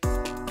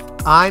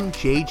I'm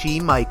J.G.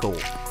 Michael,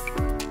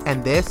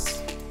 and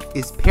this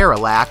is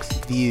Parallax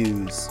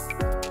Views.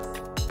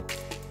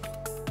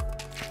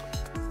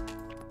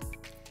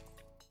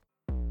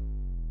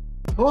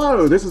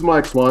 Hello, this is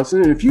Mike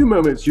Swanson. In a few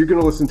moments, you're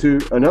going to listen to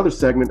another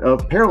segment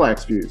of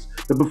Parallax Views.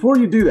 But before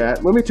you do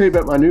that, let me tell you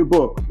about my new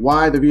book,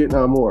 Why the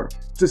Vietnam War.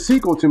 It's a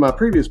sequel to my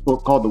previous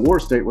book called The War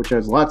State, which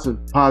has lots of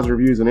positive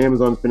reviews and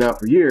Amazon's been out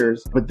for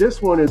years. But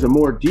this one is a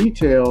more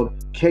detailed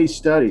case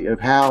study of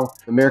how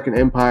the American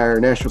empire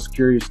and national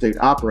security state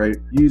operate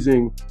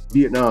using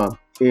Vietnam.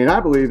 And I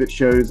believe it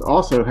shows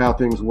also how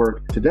things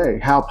work today,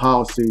 how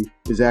policy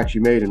is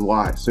actually made and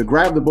why. So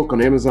grab the book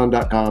on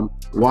Amazon.com,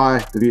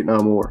 Why the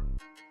Vietnam War.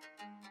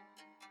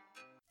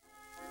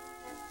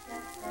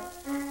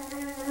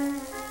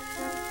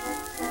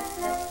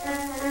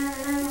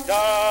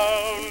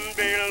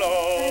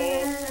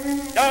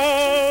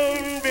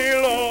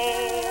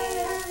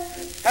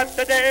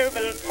 The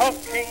devil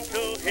talking to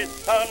his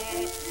son,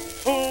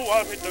 who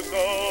wanted to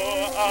go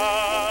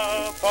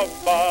up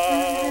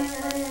above,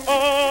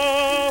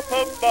 up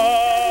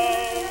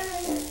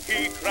above.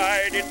 He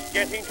cried, it's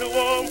getting too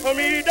warm for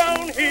me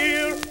down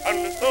here,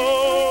 and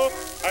so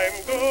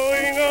I'm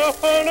going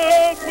up on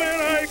earth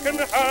where I can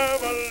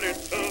have a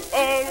little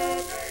fun.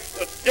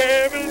 The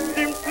devil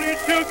simply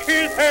shook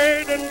his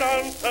head and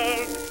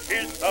answered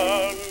his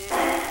son,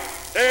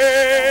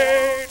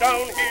 stay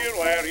down here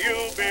where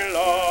you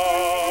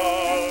belong.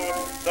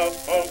 The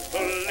folks who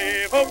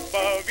live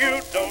above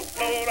you don't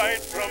know right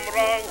from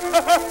wrong.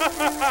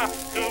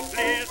 To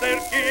please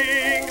their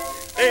king,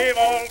 they've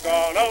all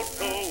gone out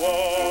to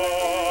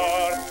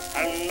war,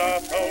 and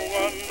not a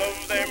one of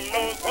them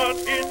knows what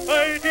he's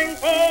fighting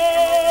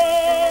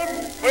for.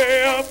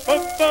 Way up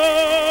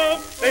above,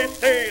 they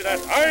say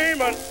that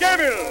I'm a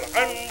devil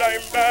and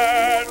I'm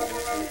bad.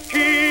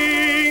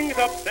 Kings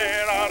up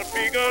there are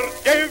bigger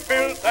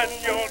devils than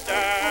your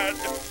dad.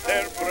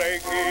 They're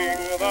breaking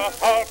the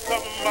hearts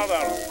of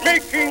mothers,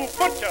 making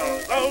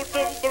butchers out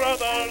of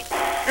brothers.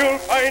 You'll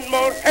find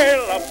more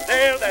hell up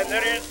there than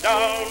there is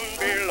down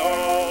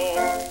below.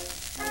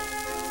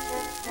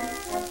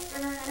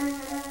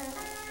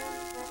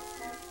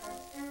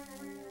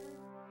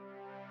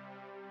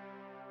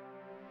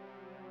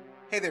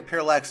 Hey there,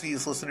 Parallax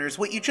Views listeners.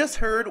 What you just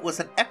heard was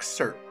an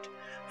excerpt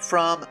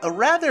from a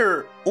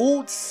rather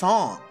old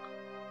song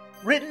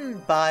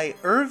written by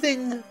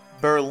Irving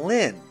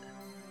Berlin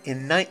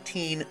in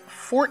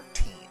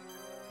 1914,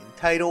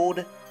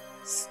 entitled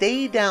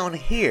Stay Down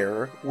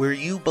Here Where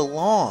You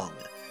Belong,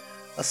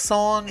 a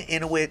song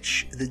in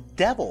which the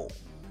devil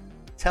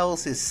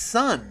tells his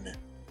son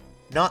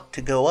not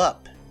to go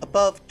up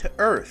above to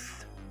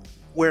earth,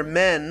 where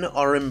men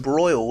are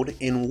embroiled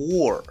in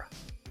war.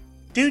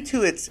 Due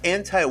to its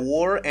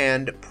anti-war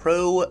and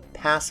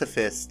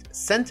pro-pacifist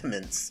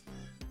sentiments,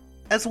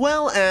 as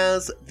well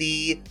as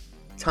the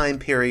time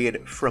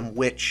period from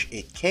which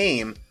it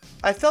came,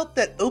 I felt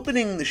that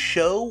opening the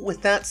show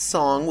with that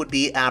song would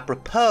be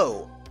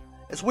apropos,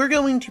 as we're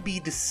going to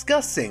be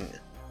discussing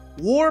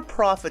war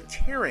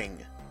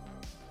profiteering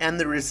and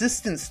the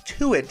resistance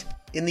to it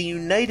in the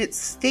United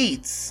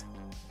States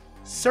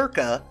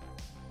circa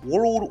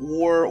World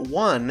War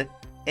I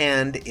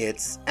and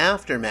its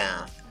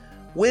aftermath,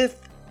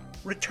 with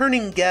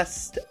returning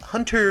guest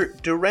Hunter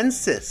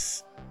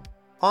Durensis,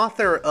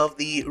 author of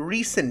the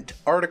recent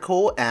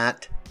article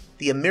at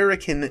The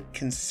American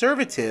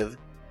Conservative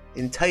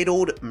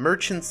entitled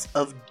Merchants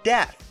of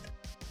Death,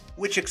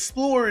 which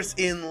explores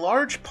in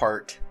large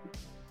part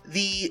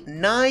the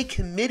Nye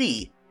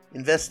Committee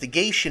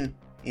investigation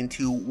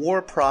into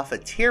war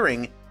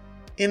profiteering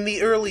in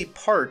the early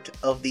part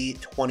of the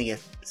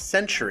 20th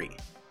century.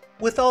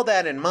 With all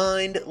that in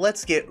mind,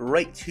 let's get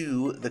right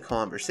to the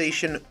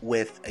conversation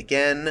with,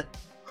 again,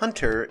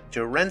 Hunter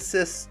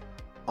Durensis,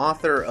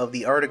 author of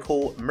the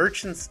article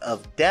Merchants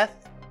of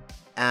Death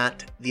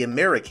at The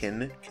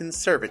American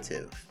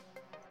Conservative.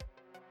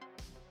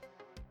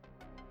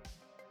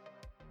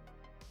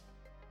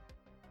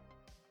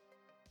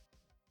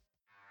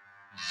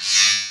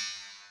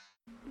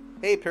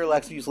 Hey,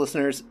 Parallax Views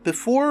listeners.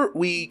 Before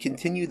we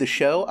continue the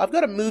show, I've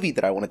got a movie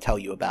that I want to tell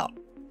you about.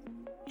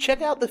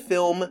 Check out the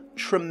film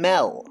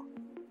Trammell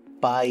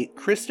by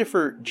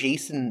Christopher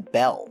Jason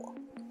Bell,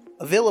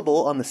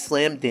 available on the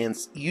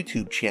Slamdance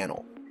YouTube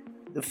channel.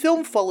 The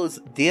film follows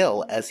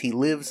Dale as he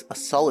lives a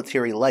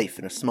solitary life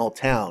in a small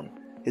town,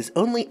 his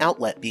only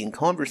outlet being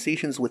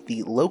conversations with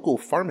the local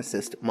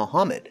pharmacist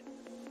Muhammad.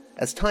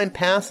 As time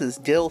passes,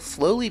 Dale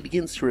slowly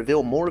begins to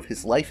reveal more of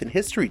his life and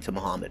history to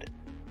Muhammad.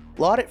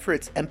 Lauded for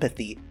its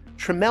empathy,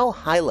 Trammell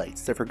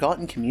highlights the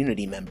forgotten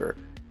community member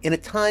in a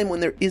time when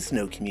there is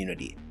no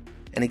community,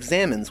 and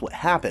examines what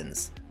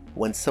happens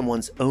when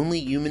someone's only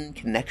human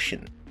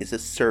connection is a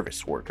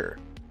service worker.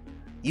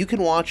 You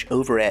can watch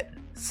over at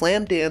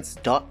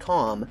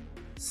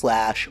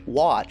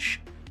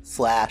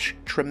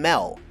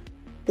slamdance.com/watch/Trammell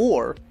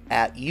or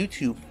at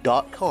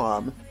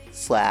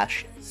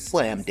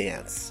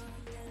youtube.com/slamdance.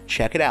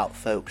 Check it out,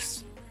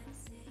 folks.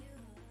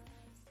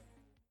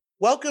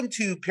 Welcome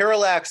to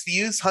Parallax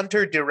Views,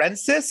 Hunter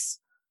Durensis.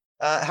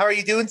 How are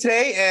you doing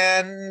today?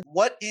 And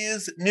what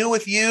is new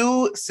with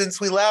you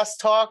since we last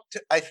talked?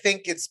 I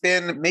think it's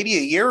been maybe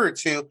a year or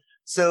two.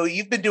 So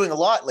you've been doing a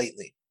lot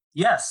lately.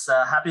 Yes,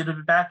 happy to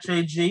be back,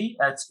 JG.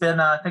 It's been,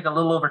 I think, a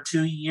little over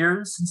 2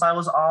 years since I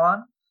was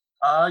on.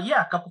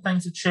 A couple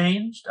things have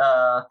changed.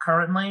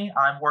 Currently,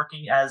 I'm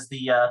working as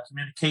the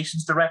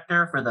communications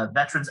director for the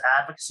veterans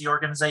advocacy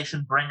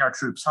organization Bring Our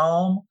Troops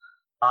Home.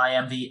 I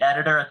am the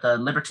editor at the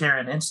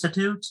Libertarian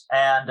Institute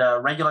and a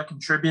regular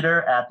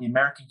contributor at the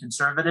American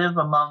Conservative,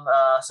 among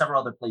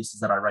several other places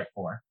that I write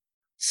for.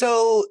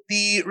 So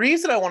the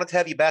reason I wanted to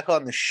have you back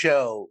on the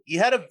show, you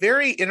had a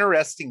very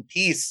interesting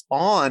piece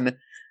on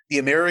the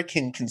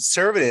American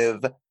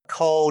Conservative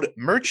called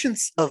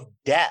Merchants of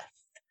Death.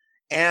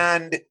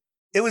 And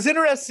it was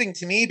interesting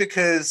to me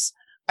because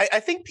I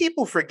think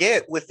people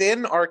forget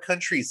within our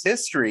country's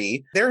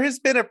history, there has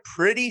been a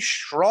pretty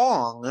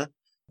strong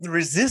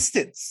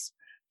resistance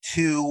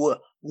to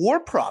war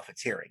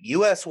profiteering,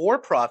 U.S. war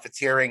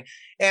profiteering.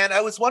 And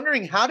I was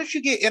wondering, how did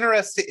you get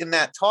interested in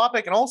that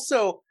topic? And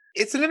also,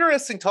 it's an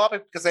interesting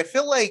topic because I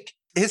feel like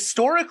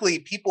historically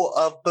people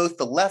of both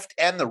the left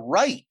and the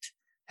right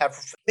have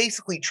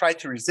basically tried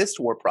to resist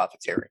war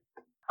profiteering.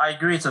 I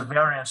agree. It's a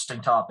very interesting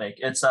topic.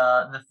 It's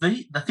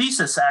the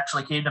thesis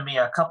actually came to me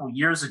a couple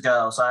years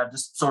ago, so I've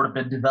just sort of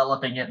been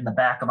developing it in the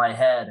back of my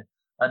head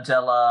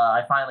until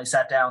I finally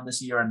sat down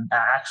this year and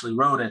actually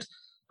wrote it.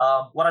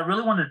 What I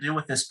really wanted to do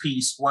with this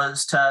piece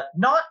was to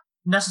not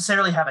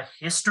necessarily have a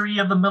history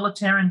of the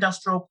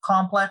military-industrial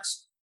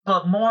complex,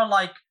 but more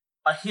like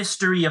a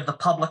history of the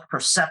public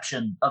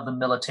perception of the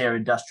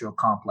military-industrial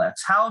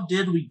complex. How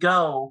did we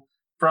go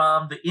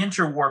from the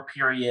interwar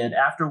period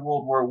after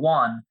World War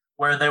I,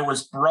 where there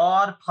was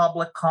broad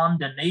public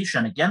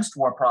condemnation against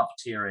war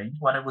profiteering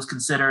when it was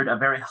considered a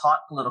very hot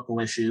political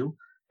issue,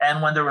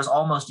 and when there was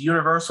almost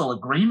universal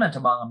agreement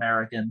among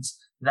Americans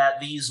that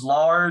these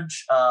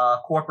large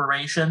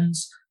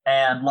corporations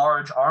and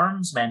large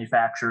arms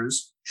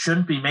manufacturers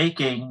shouldn't be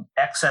making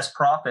excess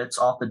profits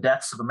off the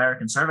deaths of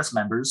American service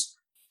members,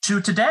 to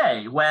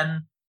today,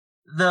 when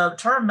the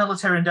term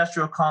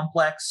military-industrial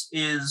complex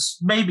is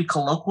maybe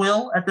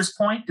colloquial at this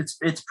point.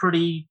 It's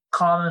pretty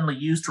commonly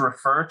used to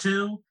refer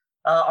to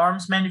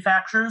arms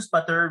manufacturers,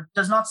 but there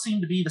does not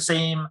seem to be the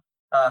same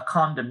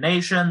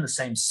condemnation, the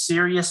same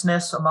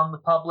seriousness among the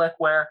public,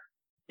 where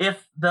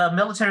if the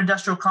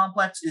military-industrial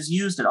complex is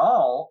used at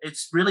all,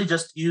 it's really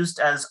just used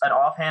as an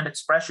offhand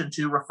expression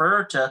to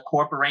refer to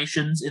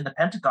corporations in the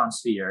Pentagon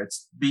sphere.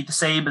 It's be the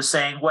same as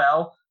saying,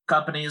 well,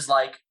 companies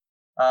like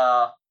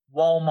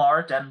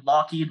Walmart and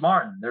Lockheed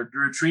Martin, they're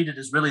treated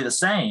as really the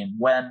same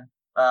when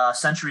a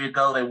century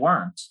ago they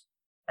weren't.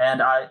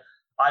 And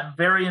I'm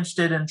very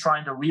interested in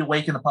trying to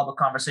reawaken the public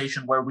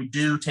conversation where we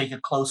do take a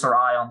closer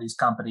eye on these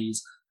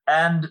companies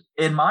and,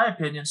 in my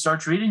opinion, start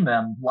treating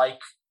them like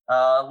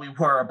we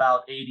were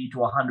about 80 to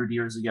 100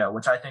 years ago,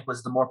 which I think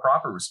was the more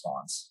proper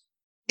response.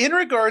 In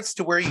regards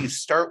to where you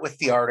start with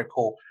the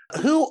article,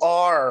 who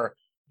are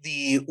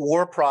the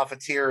war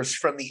profiteers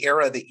from the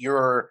era that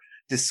you're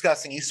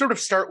discussing? You sort of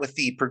start with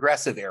the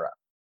progressive era.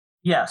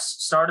 Yes,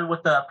 started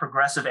with the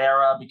progressive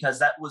era because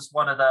that was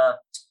one of the...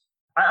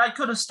 I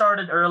could have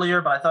started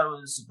earlier, but I thought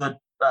it was a good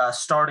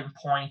starting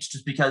point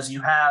just because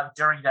you have,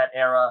 during that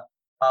era,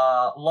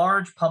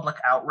 large public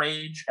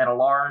outrage and a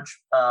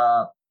large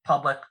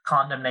public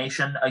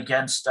condemnation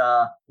against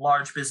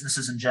large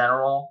businesses in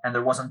general, and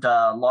there wasn't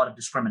a lot of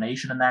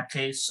discrimination in that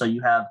case. So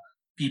you have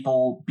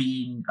people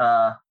being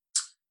the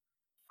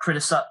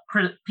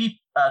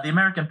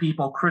American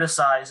people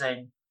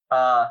criticizing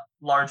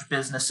large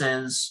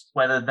businesses,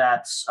 whether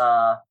that's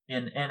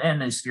in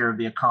any sphere of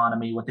the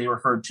economy, what they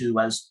referred to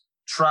as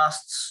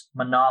trusts,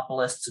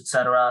 monopolists,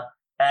 etc.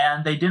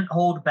 And they didn't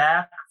hold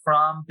back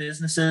from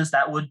businesses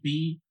that would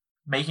be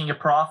making a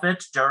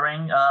profit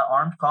during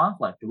armed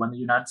conflict when the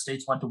United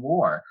States went to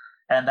war.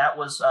 And that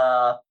was,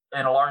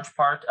 in a large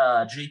part,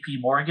 J.P.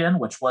 Morgan,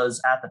 which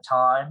was at the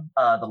time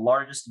the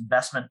largest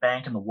investment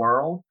bank in the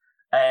world,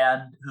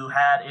 and who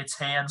had its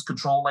hands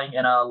controlling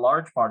in a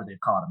large part of the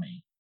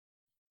economy.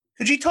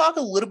 Could you talk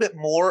a little bit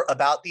more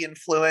about the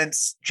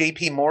influence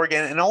J.P.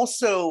 Morgan and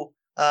also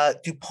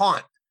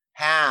DuPont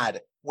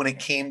had when it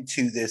came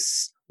to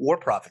this war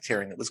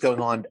profiteering that was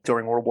going on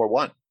during World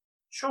War I?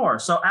 Sure.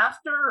 So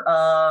after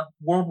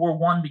World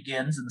War I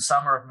begins in the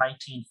summer of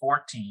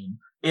 1914,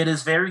 it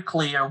is very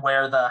clear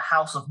where the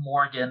House of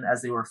Morgan,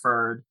 as they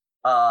referred,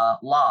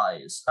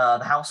 lies.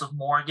 The House of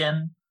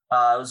Morgan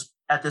was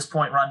at this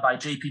point run by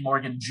J.P.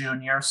 Morgan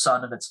Jr.,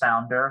 son of its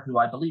founder, who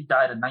I believe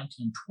died in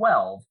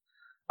 1912.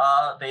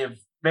 They have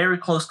very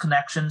close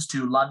connections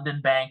to London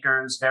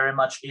bankers, very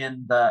much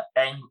in the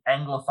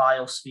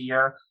Anglophile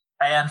sphere.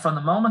 And from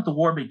the moment the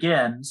war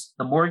begins,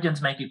 the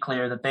Morgans make it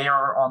clear that they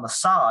are on the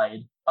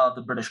side of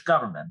the British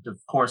government. Of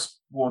course,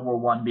 World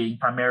War I being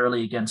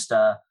primarily against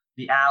the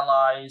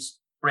Allies,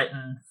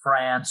 Britain,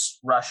 France,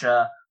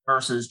 Russia,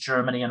 versus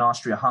Germany and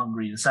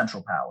Austria-Hungary, the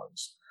Central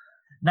Powers.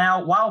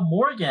 Now, while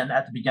Morgan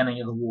at the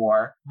beginning of the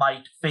war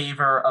might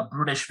favor a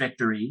British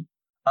victory,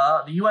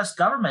 the U.S.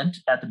 government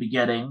at the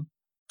beginning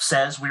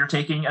says we're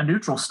taking a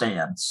neutral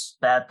stance,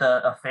 that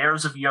the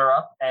affairs of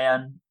Europe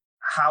and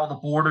how the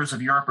borders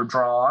of Europe are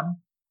drawn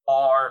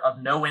are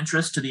of no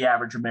interest to the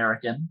average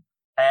American,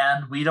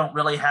 and we don't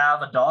really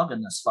have a dog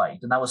in this fight.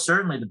 And that was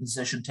certainly the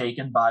position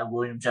taken by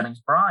William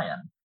Jennings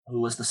Bryan, who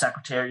was the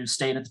Secretary of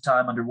State at the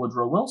time under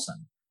Woodrow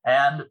Wilson.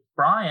 And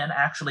Bryan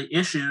actually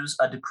issues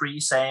a decree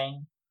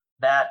saying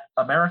that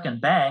American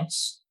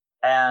banks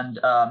and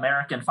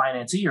American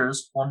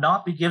financiers will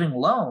not be giving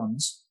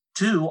loans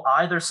to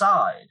either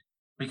side,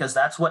 because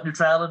that's what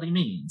neutrality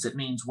means. It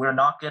means we're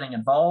not getting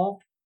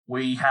involved.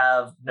 We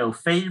have no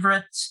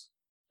favorites.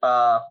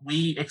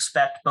 We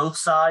expect both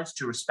sides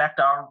to respect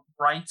our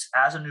rights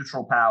as a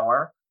neutral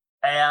power.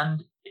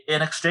 And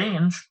in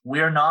exchange,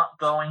 we're not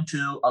going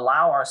to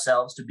allow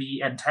ourselves to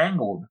be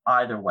entangled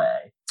either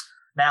way.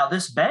 Now,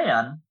 this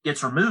ban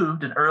gets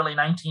removed in early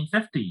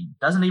 1915,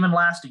 doesn't even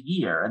last a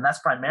year, and that's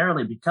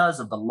primarily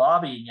because of the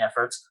lobbying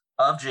efforts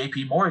of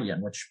J.P.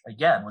 Morgan, which,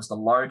 again, was the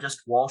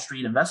largest Wall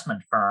Street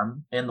investment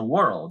firm in the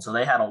world. So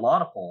they had a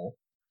lot of pull,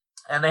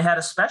 and they had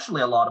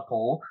especially a lot of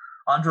pull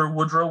under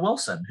Woodrow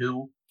Wilson,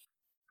 who,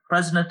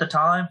 president at the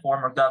time,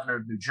 former governor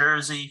of New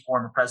Jersey,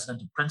 former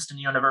president of Princeton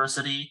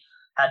University,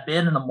 had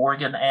been in the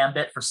Morgan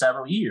ambit for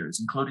several years,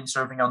 including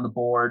serving on the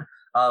board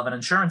of an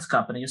insurance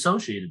company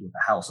associated with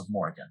the House of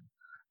Morgan.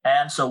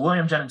 And so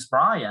William Jennings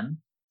Bryan,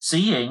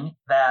 seeing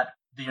that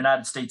the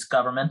United States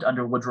government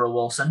under Woodrow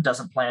Wilson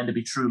doesn't plan to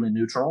be truly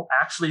neutral,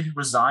 actually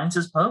resigns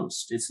his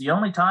post. It's the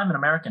only time in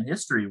American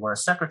history where a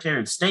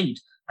Secretary of State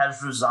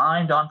has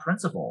resigned on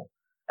principle.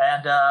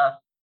 And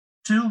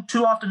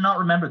too often not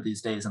remembered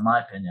these days, in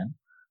my opinion.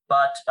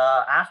 But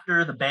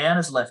after the ban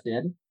is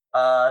lifted,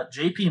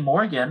 J.P.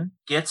 Morgan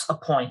gets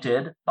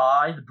appointed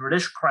by the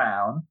British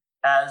Crown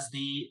as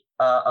the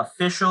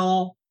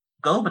official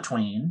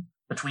go-between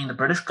between the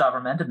British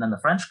government and then the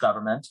French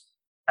government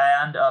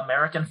and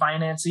American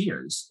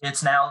financiers.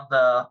 It's now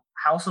the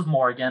House of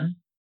Morgan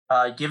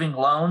giving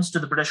loans to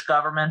the British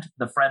government,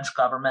 the French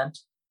government,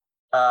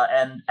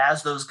 and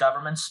as those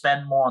governments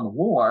spend more on the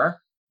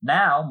war,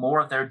 now more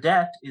of their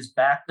debt is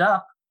backed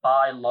up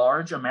by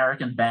large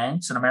American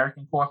banks and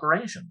American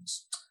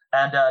corporations.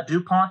 And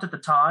DuPont at the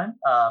time,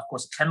 of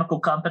course, a chemical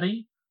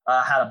company,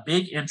 had a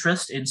big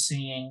interest in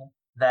seeing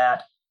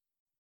that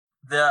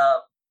the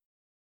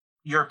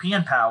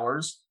European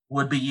powers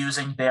would be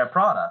using their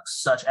products,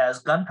 such as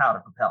gunpowder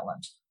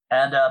propellant.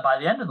 And by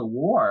the end of the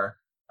war,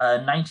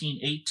 in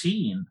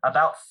 1918,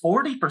 about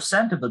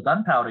 40% of the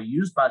gunpowder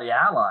used by the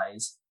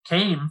Allies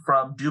came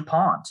from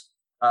DuPont.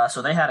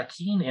 So they had a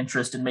keen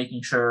interest in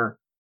making sure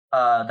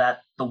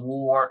that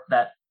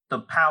the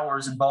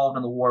powers involved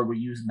in the war were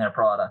using their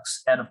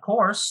products. And of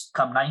course,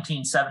 come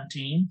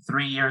 1917,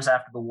 3 years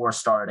after the war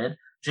started,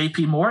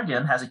 J.P.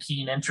 Morgan has a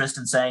keen interest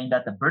in saying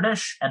that the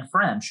British and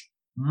French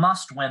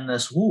must win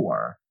this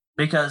war,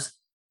 because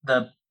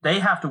they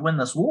have to win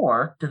this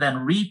war to then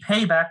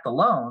repay back the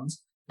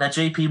loans that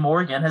J.P.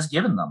 Morgan has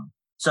given them.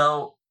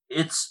 So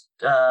it's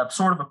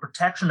sort of a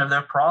protection of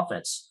their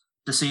profits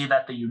to see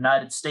that the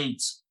United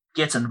States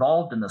gets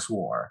involved in this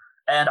war.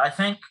 And I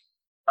think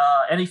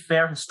any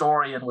fair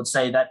historian would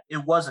say that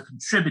it was a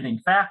contributing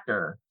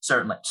factor,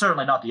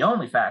 certainly not the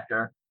only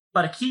factor,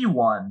 but a key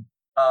one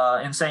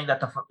in saying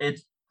that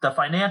the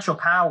financial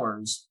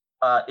powers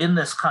in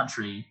this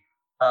country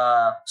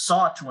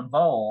sought to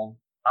involve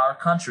our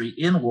country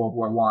in World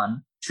War I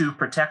to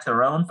protect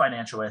their own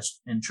financial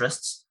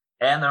interests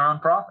and their own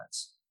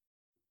profits.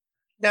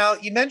 Now,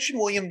 you mentioned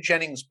William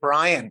Jennings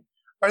Bryan.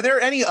 Are there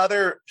any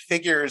other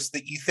figures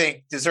that you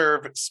think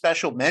deserve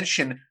special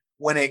mention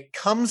when it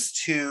comes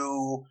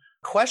to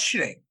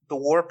questioning the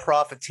war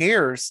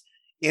profiteers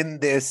in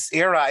this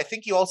era? I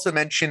think you also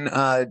mentioned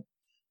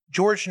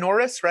George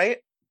Norris, right?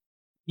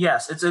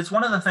 Yes, it's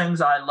one of the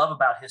things I love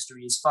about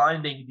history is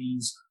finding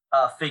these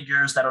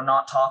figures that are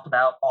not talked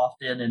about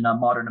often in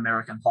modern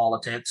American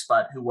politics,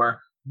 but who were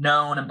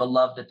known and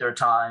beloved at their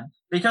time.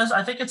 Because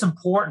I think it's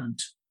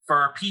important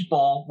for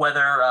people,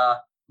 whether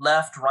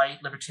left, right,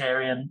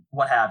 libertarian,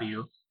 what have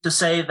you, to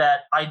say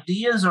that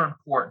ideas are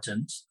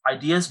important,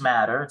 ideas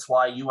matter, it's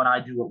why you and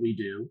I do what we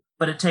do,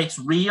 but it takes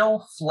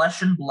real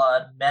flesh and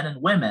blood men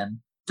and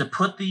women to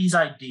put these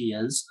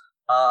ideas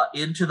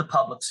into the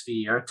public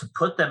sphere, to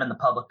put them in the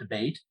public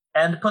debate,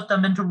 and to put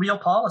them into real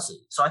policy.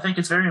 So I think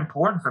it's very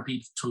important for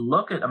people to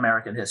look at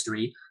American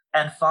history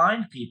and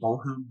find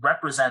people who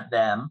represent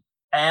them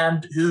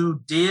and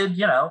who did,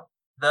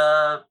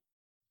 the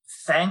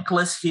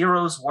thankless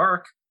hero's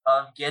work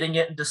of getting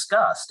it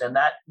discussed. And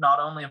that not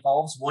only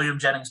involves William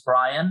Jennings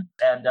Bryan.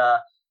 And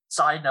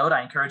side note,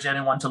 I encourage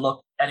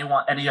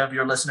any of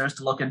your listeners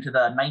to look into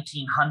the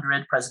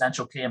 1900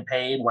 presidential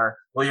campaign where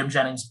William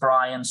Jennings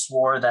Bryan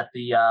swore that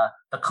the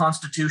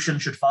Constitution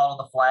should follow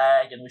the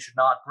flag and we should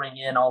not bring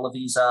in all of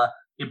these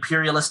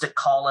imperialistic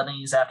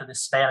colonies after the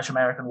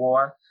Spanish-American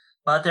War.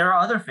 But there are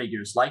other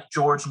figures like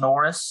George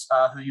Norris,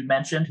 who you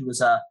mentioned, who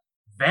was a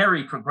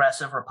very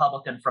progressive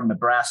Republican from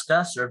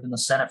Nebraska, served in the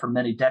Senate for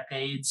many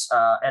decades,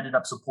 ended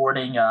up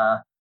supporting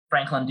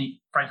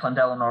Franklin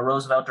Delano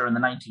Roosevelt during the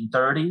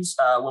 1930s.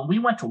 When we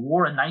went to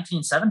war in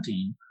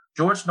 1917,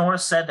 George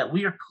Norris said that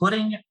we are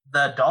putting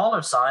the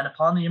dollar sign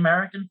upon the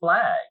American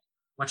flag,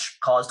 which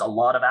caused a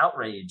lot of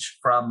outrage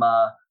from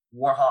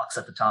war hawks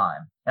at the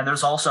time. And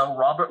there's also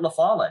Robert La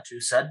Follette, who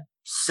said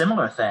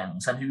similar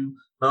things and who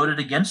voted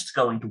against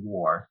going to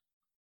war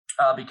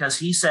because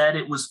he said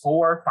it was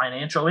for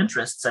financial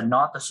interests and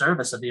not the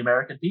service of the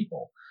American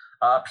people.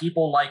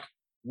 People like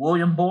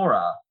William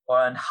Borah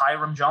and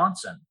Hiram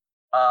Johnson,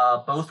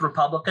 both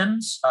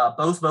Republicans,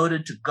 both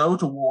voted to go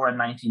to war in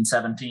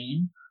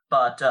 1917,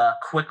 but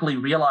quickly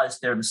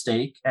realized their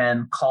mistake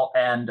and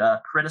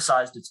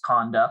criticized its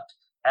conduct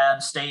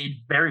and stayed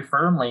very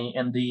firmly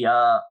in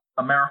the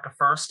America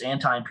First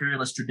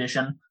anti-imperialist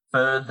tradition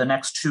for the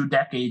next 2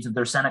 decades of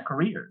their Senate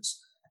careers.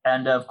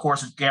 And of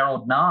course,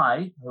 Gerald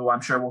Nye, who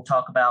I'm sure we'll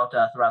talk about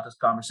throughout this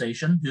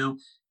conversation, who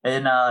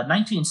in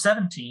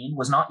 1917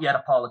 was not yet a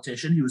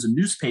politician. He was a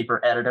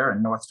newspaper editor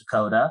in North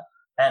Dakota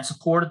and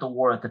supported the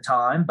war at the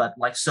time, but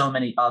like so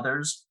many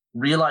others,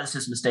 realized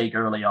his mistake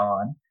early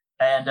on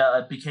and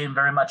became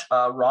very much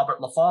a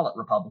Robert La Follette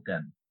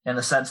Republican in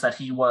the sense that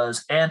he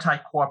was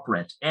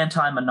anti-corporate,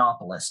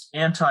 anti-monopolist,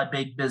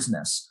 anti-big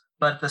business,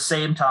 but at the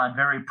same time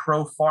very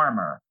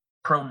pro-farmer,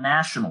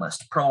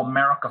 pro-nationalist,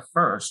 pro-America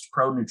First,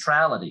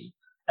 pro-neutrality,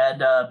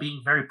 and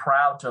being very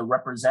proud to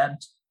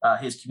represent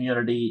his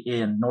community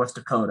in North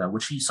Dakota,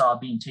 which he saw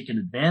being taken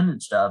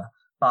advantage of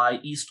by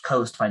East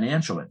Coast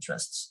financial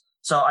interests.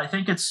 So I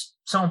think it's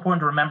so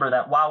important to remember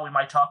that while we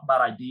might talk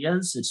about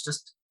ideas, it's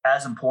just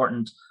as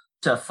important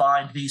to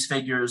find these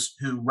figures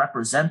who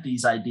represent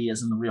these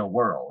ideas in the real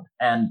world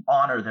and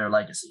honor their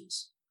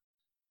legacies.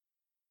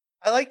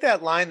 I like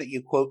that line that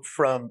you quote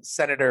from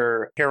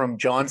Senator Hiram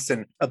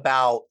Johnson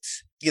about,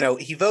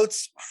 he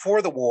votes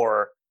for the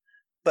war,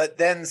 but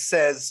then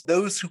says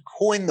those who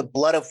coin the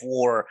blood of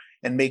war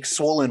and make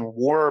swollen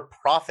war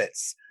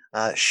profits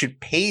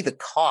should pay the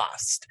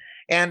cost.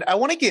 And I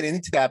want to get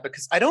into that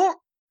because I don't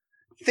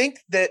think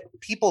that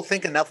people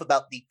think enough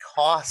about the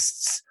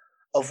costs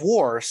of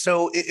war.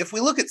 So if we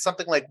look at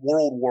something like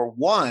World War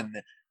I,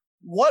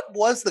 what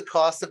was the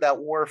cost of that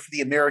war for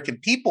the American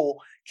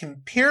people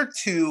compared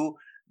to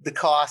the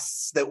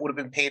costs that would have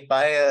been paid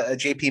by a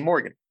JP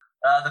Morgan?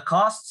 The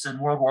costs in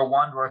World War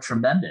I were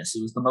tremendous.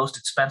 It was the most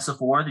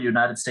expensive war the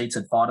United States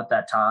had fought at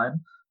that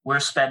time. We're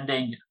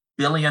spending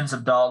billions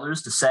of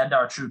dollars to send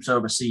our troops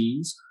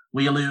overseas.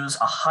 We lose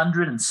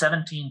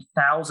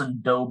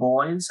 117,000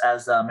 doughboys,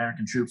 as the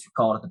American troops were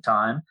called at the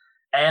time.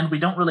 And we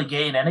don't really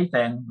gain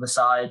anything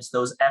besides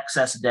those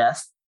excess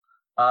deaths,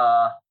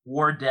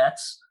 war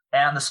debts,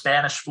 and the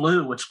Spanish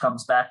flu, which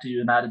comes back to the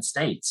United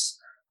States.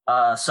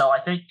 So I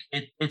think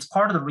it's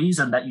part of the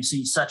reason that you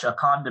see such a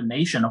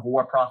condemnation of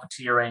war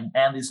profiteering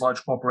and these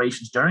large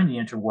corporations during the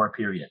interwar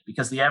period,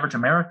 because the average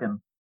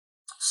American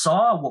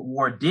saw what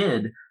war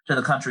did to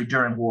the country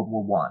during World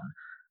War I.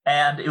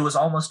 And it was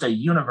almost a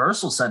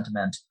universal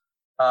sentiment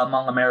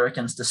among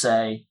Americans to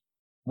say,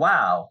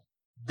 wow,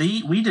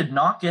 we did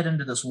not get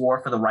into this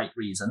war for the right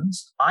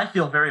reasons. I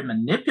feel very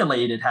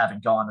manipulated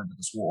having gone into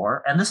this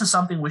war, and this is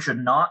something we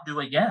should not do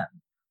again.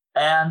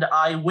 And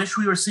I wish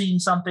we were seeing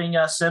something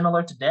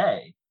similar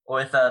today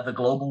with the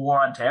global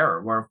war on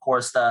terror, where, of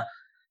course, the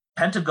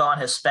Pentagon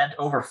has spent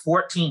over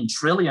 $14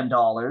 trillion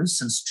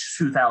since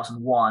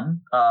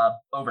 2001.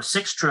 Over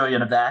 $6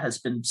 trillion of that has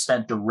been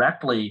spent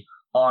directly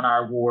on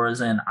our wars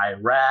in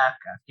Iraq,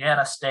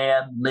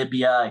 Afghanistan,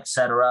 Libya,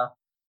 etc.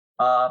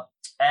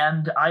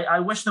 And I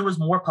wish there was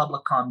more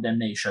public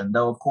condemnation,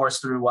 though, of course,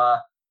 through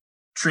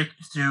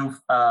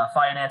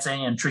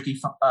financing and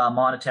tricky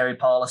monetary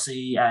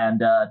policy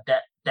and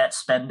debt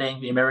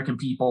spending, the American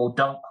people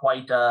don't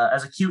quite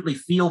as acutely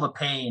feel the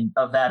pain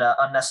of that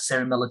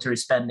unnecessary military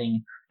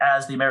spending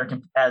as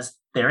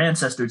their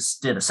ancestors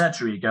did a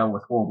century ago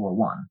with World War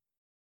I.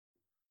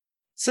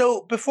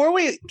 So before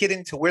we get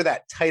into where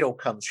that title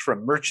comes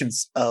from,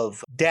 Merchants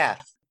of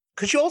Death,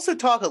 could you also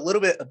talk a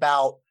little bit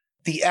about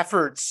the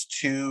efforts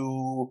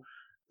to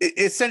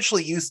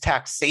essentially use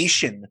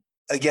taxation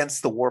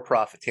against the war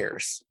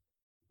profiteers?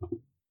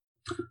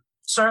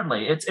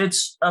 Certainly.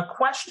 It's a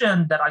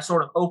question that I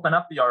sort of open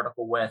up the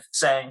article with,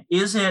 saying,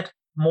 is it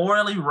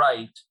morally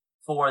right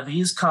for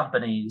these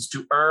companies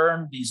to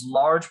earn these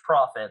large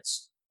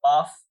profits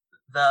off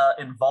the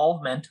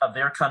involvement of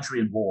their country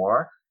in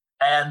war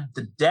and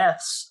the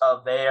deaths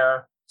of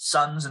their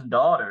sons and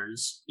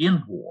daughters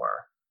in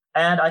war?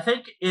 And I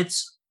think it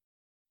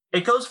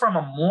goes from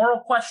a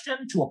moral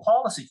question to a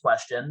policy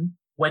question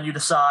when you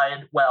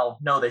decide, well,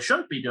 no, they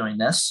shouldn't be doing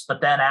this, but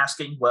then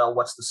asking, well,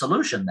 what's the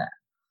solution then?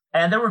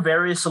 And there were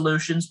various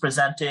solutions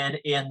presented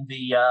in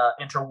the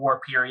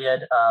interwar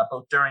period,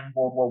 both during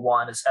World War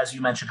I, as you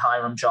mentioned,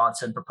 Hiram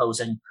Johnson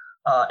proposing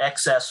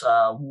excess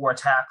war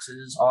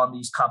taxes on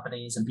these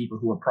companies and people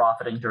who were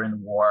profiting during the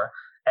war,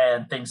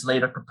 and things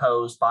later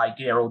proposed by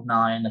Gerald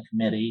Nye and the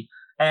committee.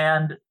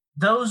 And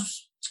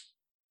those,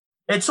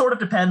 it sort of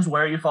depends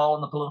where you fall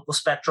in the political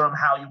spectrum,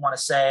 how you want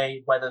to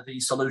say whether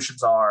these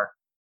solutions are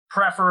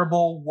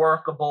preferable,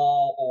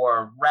 workable,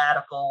 or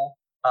radical.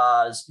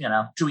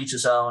 To each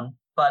his own.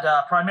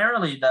 But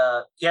primarily,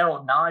 the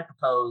Gerald Nye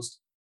proposed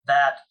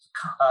that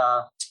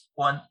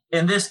when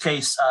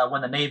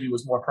the Navy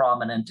was more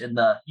prominent in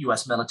the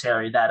U.S.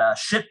 military, that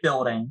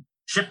shipbuilding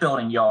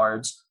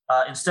yards,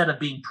 instead of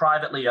being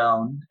privately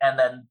owned and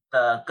then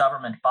the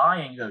government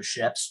buying those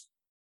ships,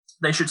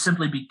 they should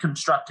simply be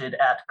constructed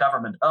at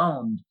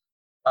government-owned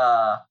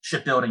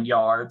shipbuilding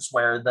yards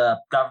where the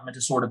government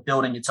is sort of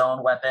building its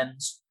own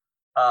weapons.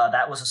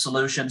 That was a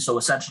solution. So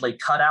essentially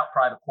cut out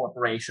private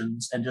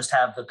corporations and just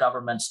have the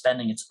government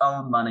spending its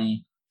own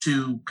money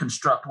to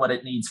construct what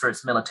it needs for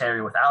its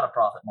military without a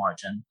profit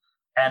margin.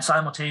 And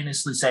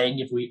simultaneously saying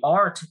if we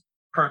are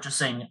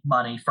purchasing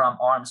money from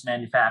arms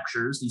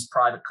manufacturers, these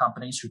private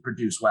companies who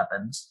produce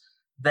weapons,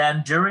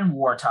 then during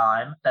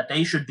wartime that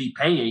they should be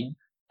paying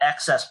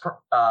excess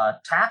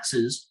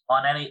taxes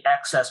on any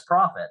excess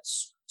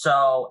profits.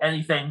 So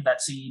anything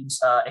that seems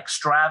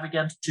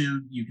extravagant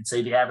to, you could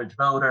say, the average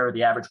voter or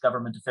the average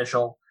government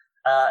official.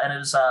 And it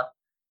was,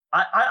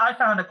 I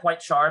found it quite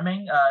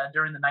charming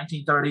during the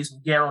 1930s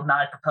when Gerald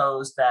Nye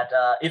proposed that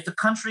if the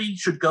country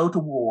should go to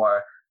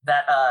war,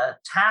 that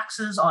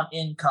taxes on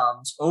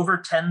incomes over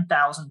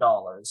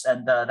 $10,000,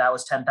 and that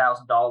was $10,000 in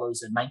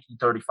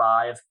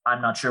 1935.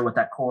 I'm not sure what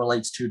that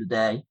correlates to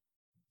today.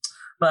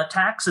 But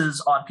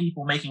taxes on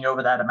people making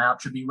over that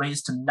amount should be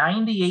raised to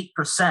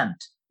 98%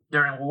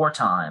 during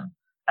wartime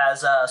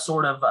as a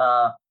sort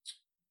of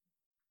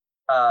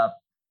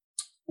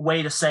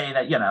way to say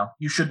that,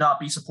 you should not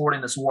be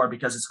supporting this war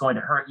because it's going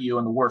to hurt you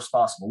in the worst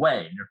possible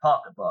way in your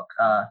pocketbook.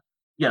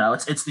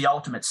 It's the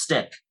ultimate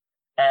stick.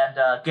 And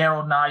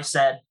Gerald Nye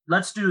said,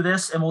 let's do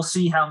this and we'll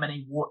see how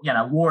many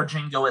war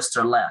jingoists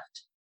are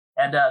left.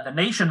 And The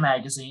Nation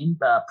magazine,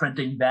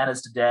 printing then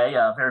as today,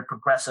 a very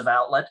progressive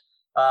outlet,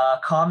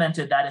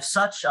 commented that if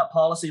such a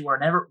policy were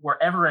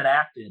ever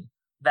enacted,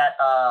 that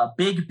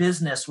big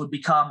business would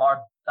become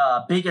our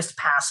biggest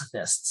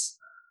pacifists,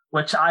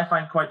 which I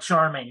find quite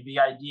charming. The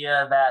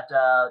idea that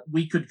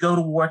we could go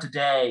to war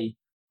today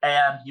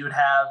and you'd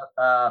have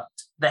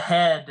the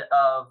head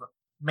of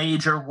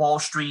major Wall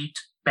Street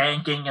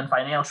banking and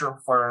financial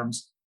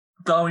firms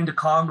going to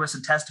Congress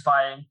and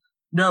testifying,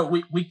 no,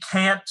 we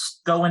can't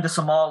go into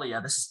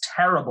Somalia. This is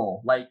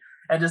terrible.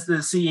 And just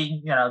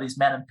seeing, these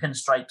men in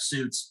pinstripe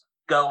suits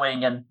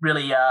going and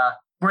really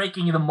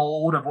breaking the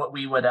mold of what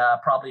we would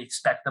probably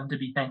expect them to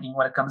be thinking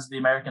when it comes to the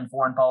American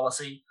foreign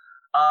policy.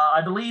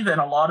 I believe in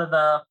a lot of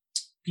the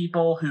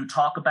people who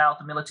talk about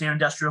the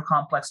military-industrial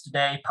complex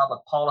today,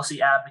 public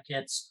policy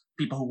advocates,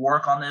 people who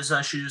work on those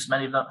issues,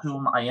 many of them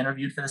whom I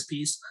interviewed for this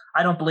piece.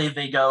 I don't believe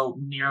they go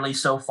nearly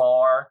so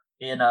far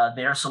in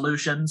their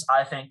solutions.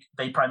 I think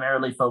they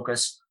primarily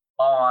focus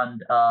on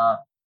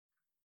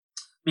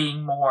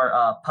being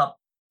more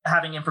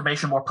having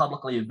information more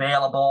publicly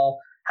available,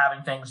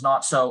 having things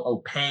not so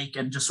opaque,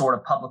 and just sort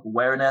of public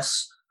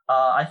awareness.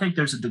 I think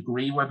there's a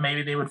degree where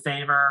maybe they would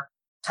favor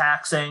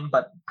taxing,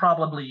 but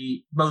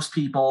probably most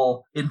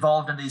people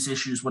involved in these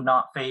issues would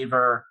not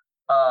favor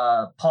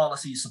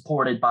policies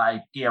supported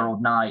by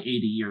Gerald Nye 80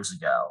 years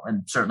ago.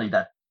 And certainly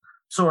that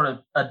sort of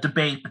a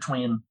debate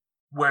between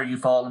where you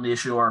fall in the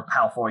issue or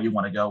how far you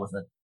want to go with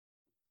it.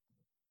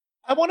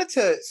 I wanted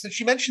to, since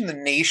you mentioned The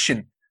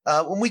Nation,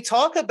 when we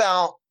talk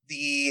about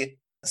the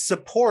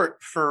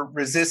support for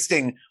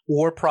resisting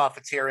war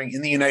profiteering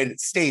in the United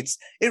States,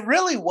 it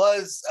really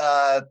was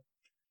a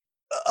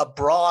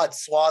broad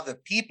swath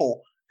of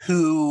people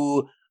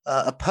who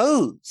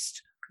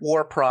opposed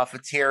war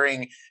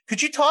profiteering.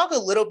 Could you talk a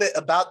little bit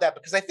about that?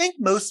 Because I think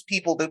most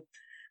people,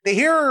 they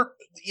hear,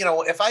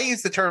 if I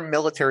use the term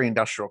military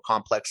industrial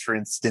complex, for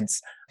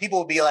instance, people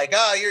will be like,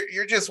 oh,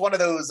 you're just one of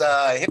those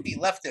hippie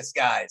leftist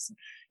guys.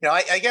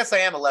 I guess I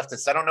am a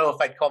leftist. I don't know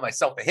if I'd call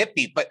myself a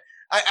hippie, but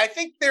I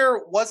think there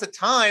was a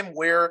time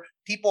where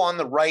people on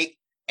the right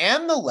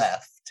and the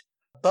left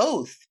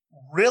both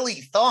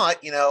really thought,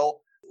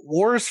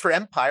 wars for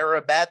empire are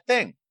a bad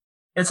thing.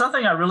 It's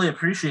something I really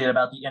appreciate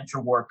about the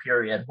interwar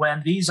period,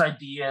 when these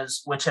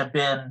ideas, which have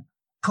been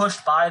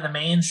pushed by the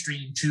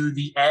mainstream to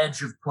the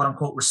edge of quote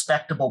unquote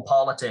respectable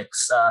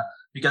politics,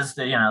 because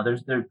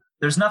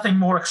there's nothing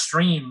more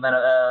extreme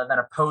than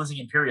opposing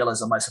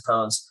imperialism, I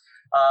suppose.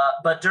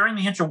 But during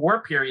the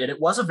interwar period, it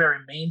was a very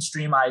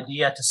mainstream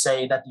idea to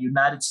say that the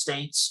United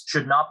States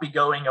should not be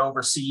going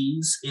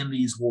overseas in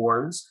these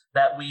wars,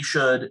 that we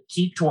should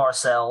keep to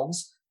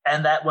ourselves,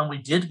 and that when we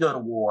did go to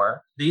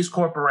war, these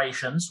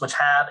corporations, which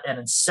have an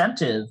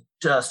incentive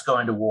to us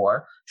going to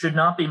war, should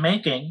not be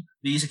making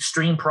these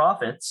extreme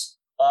profits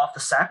off the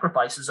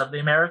sacrifices of the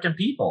American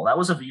people. That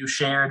was a view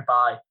shared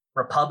by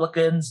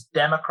Republicans,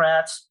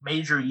 Democrats,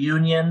 major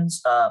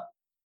unions,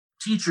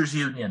 teachers'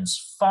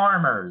 unions,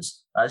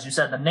 farmers, as you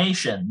said, The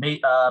Nation,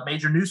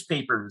 major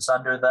newspapers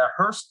under the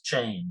Hearst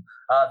chain,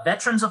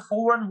 veterans of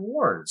foreign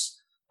wars.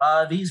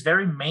 These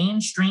very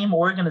mainstream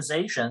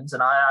organizations,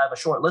 and I have a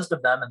short list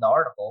of them in the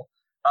article,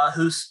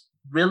 who's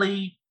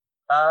really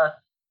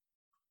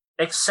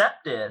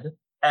accepted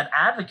and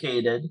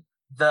advocated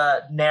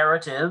the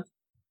narrative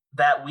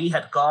that we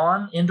had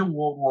gone into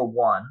World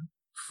War I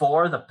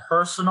for the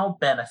personal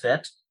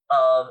benefit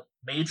of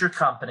major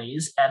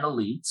companies and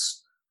elites,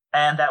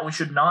 and that we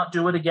should not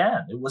do it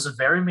again. It was a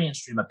very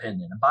mainstream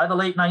opinion. And by the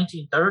late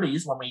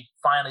 1930s, when we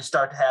finally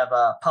start to have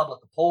public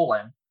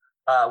polling,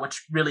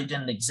 which really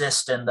didn't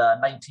exist in the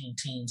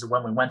 19-teens or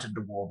when we went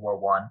into World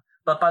War I,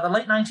 but by the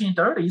late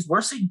 1930s,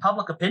 we're seeing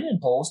public opinion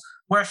polls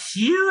where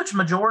huge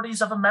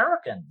majorities of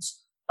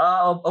Americans,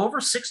 over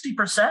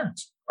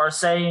 60%, are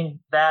saying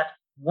that,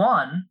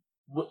 one,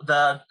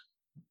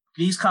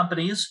 these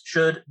companies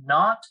should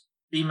not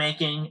be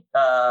making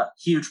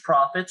huge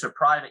profits or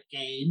private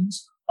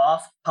gains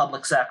off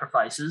public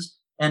sacrifices,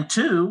 and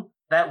two,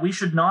 that we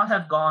should not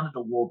have gone into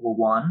World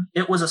War I.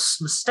 It was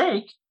a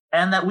mistake,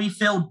 and that we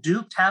feel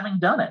duped having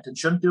done it and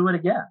shouldn't do it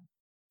again.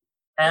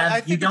 And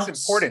I think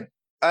it's important.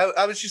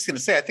 I was just going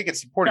to say, I think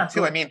it's important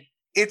too. I mean,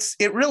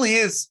 it really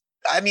is.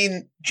 I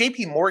mean,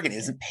 J.P. Morgan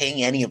isn't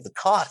paying any of the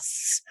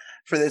costs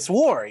for this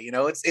war. You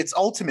know, it's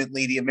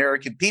ultimately the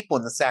American people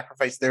and the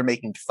sacrifice they're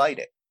making to fight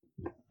it.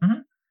 Mm-hmm.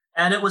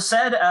 And it was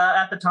said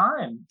at the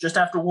time, just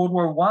after World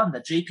War I,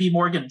 that J.P.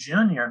 Morgan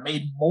Jr.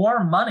 made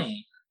more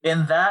money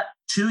in that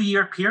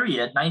 2-year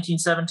period,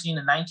 1917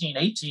 and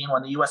 1918,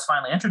 when the U.S.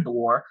 finally entered the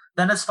war,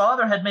 than his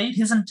father had made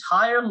his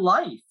entire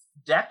life,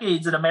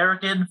 decades in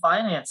American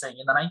financing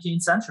in the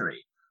 19th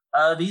century.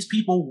 These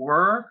people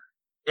were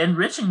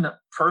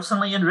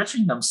personally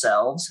enriching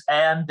themselves,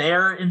 and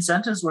their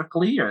incentives were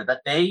clear,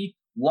 that they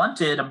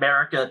wanted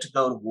America to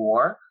go to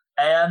war,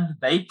 and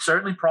they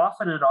certainly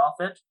profited off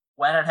it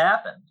when it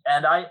happened.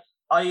 And I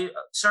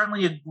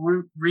certainly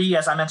agree,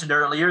 as I mentioned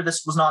earlier,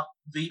 this was not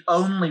the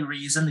only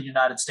reason the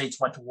United States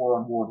went to war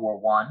in World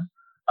War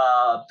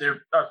I.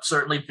 There are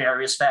certainly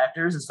various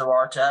factors, as there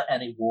are to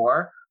any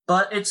war,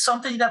 but it's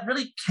something that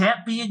really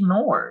can't be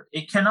ignored.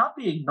 It cannot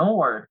be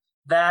ignored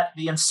that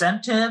the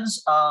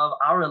incentives of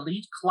our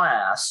elite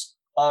class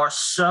are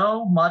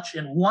so much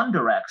in one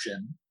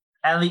direction,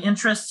 and the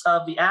interests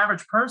of the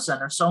average person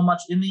are so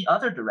much in the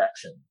other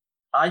direction.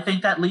 I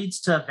think that leads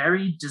to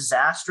very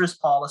disastrous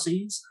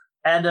policies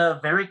and a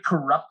very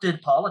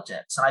corrupted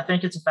politics. And I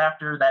think it's a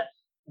factor that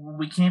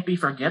we can't be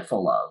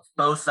forgetful of,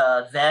 both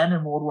then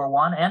in World War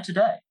I and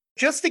today.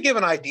 Just to give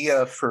an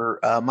idea for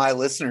my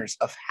listeners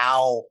of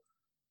how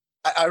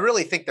I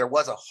really think there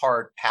was a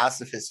hard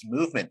pacifist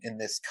movement in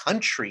this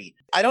country.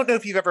 I don't know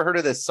if you've ever heard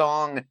of this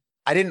song,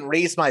 I Didn't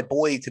Raise My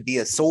Boy to Be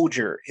a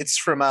Soldier. It's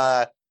from,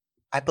 I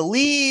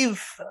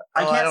believe...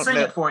 I can't sing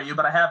it for you,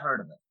 but I have heard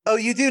of it. Oh,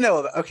 you do know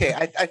of it. Okay.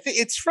 I think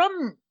it's from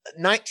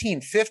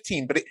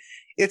 1915, but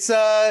it's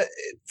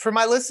for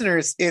my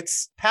listeners,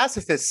 it's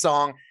pacifist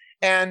song.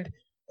 And,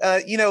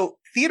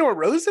 Theodore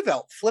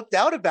Roosevelt flipped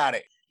out about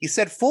it. He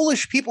said,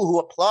 foolish people who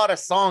applaud a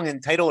song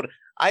entitled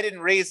I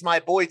Didn't Raise My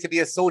Boy to Be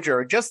a Soldier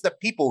are just the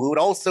people who would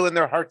also in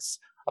their hearts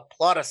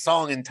applaud a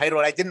song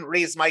entitled I Didn't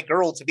Raise My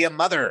Girl to Be a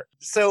Mother.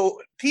 So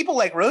people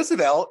like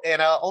Roosevelt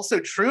and also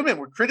Truman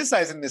were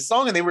criticizing this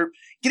song, and they were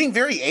getting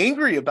very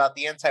angry about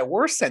the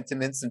anti-war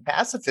sentiments and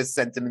pacifist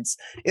sentiments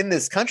in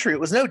this country. It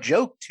was no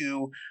joke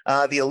to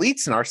the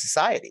elites in our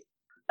society.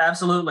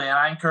 Absolutely. And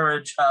I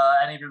encourage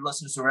any of your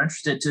listeners who are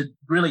interested to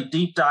really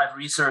deep dive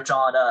research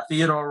on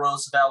Theodore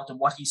Roosevelt and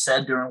what he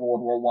said during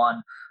World War I.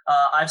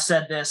 I've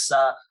said this.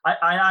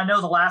 I know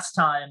the last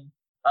time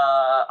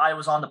I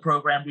was on the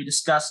program, we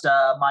discussed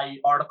my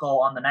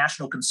article on the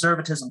National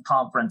Conservatism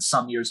Conference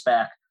some years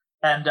back.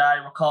 And I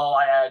recall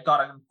I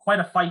got quite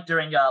a fight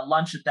during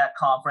lunch at that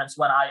conference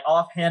when I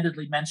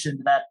offhandedly mentioned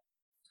that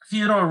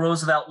Theodore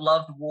Roosevelt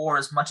loved war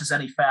as much as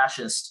any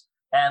fascist.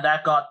 And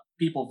that got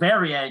people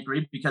very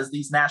angry because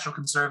these national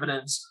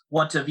conservatives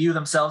want to view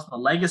themselves in the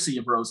legacy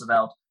of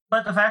Roosevelt.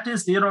 But the fact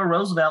is, Theodore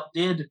Roosevelt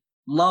did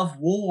love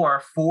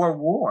war for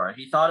war.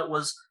 He thought it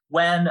was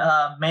when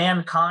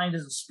mankind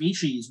as a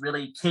species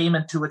really came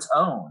into its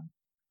own.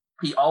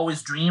 He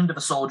always dreamed of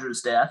a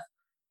soldier's death,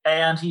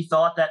 and he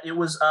thought that it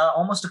was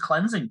almost a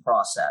cleansing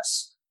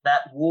process,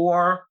 that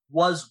war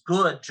was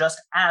good just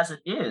as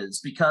it is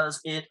because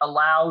it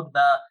allowed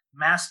the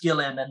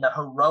masculine and the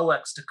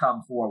heroics to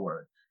come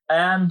forward.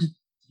 And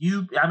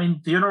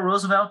Theodore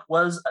Roosevelt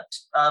was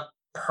a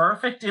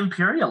perfect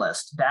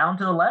imperialist down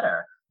to the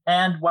letter.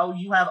 And while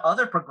you have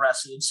other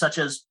progressives, such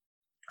as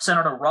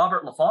Senator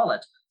Robert La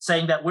Follette,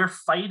 saying that we're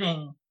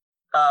fighting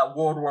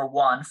World War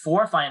I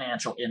for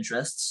financial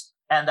interests,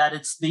 and that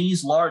it's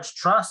these large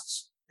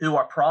trusts who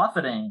are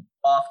profiting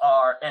off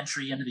our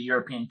entry into the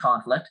European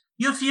conflict,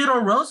 you have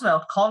Theodore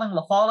Roosevelt calling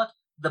La Follette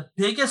the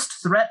biggest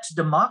threat to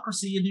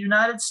democracy in the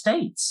United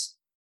States.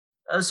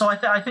 So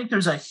I think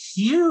there's a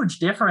huge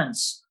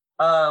difference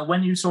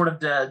when you sort of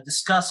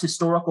discuss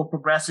historical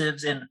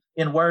progressives in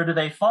where do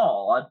they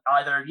fall,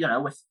 either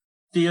with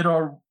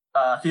Theodore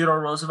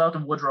Roosevelt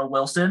and Woodrow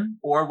Wilson,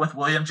 or with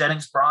William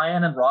Jennings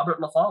Bryan and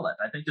Robert La Follette.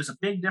 I think there's a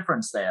big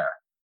difference there.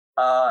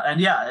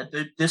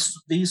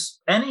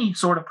 Any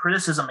sort of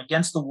criticism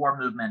against the war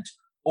movement,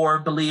 or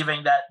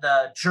believing that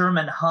the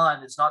German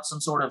Hun is not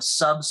some sort of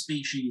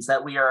subspecies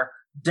that we are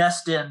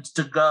destined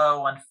to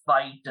go and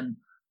fight and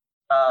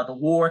the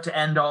war to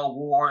end all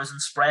wars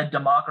and spread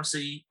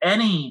democracy,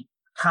 any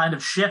kind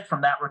of shift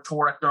from that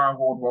rhetoric during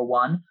World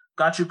War I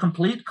got you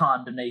complete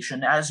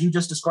condemnation, as you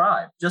just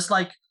described. Just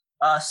like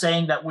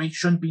saying that we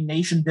shouldn't be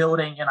nation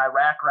building in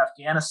Iraq or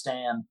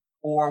Afghanistan,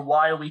 or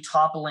why are we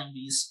toppling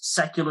these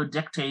secular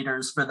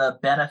dictators for the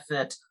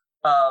benefit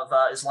of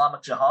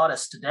Islamic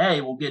jihadists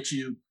today, will get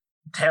you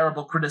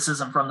terrible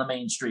criticism from the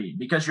mainstream,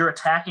 because you're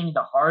attacking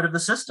the heart of the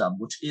system,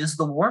 which is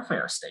the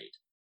warfare state.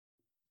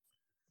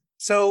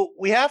 So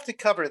we have to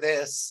cover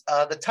this.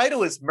 The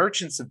title is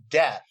Merchants of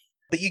Death,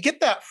 but you get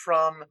that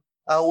from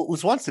what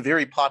was once a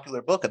very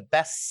popular book, a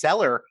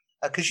bestseller.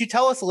 Could you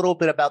tell us a little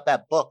bit about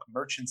that book,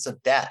 Merchants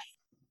of Death?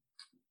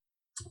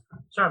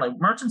 Certainly.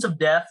 Merchants of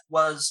Death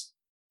was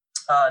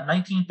a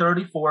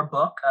 1934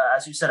 book,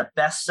 as you said, a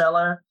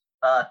bestseller.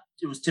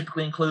 It was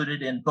typically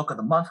included in Book of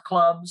the Month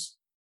clubs.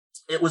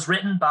 It was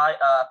written by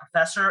a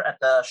professor at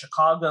the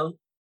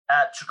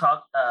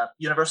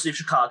University of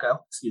Chicago,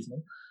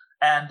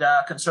 and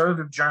a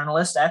conservative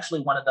journalist,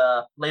 actually one of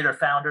the later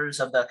founders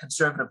of the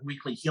conservative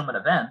weekly Human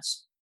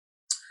Events.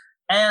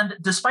 And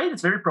despite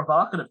its very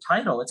provocative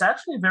title, it's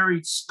actually a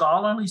very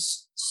scholarly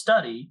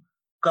study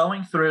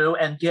going through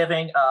and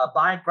giving a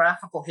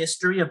biographical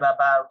history of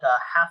about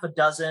half a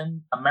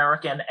dozen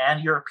American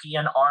and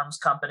European arms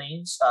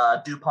companies.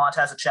 DuPont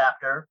has a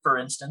chapter, for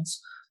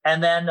instance,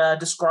 and then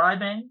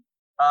describing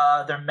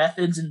their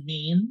methods and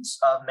means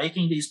of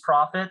making these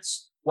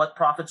profits, what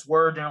profits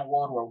were during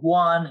World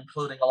War I,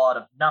 including a lot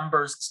of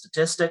numbers and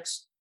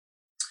statistics.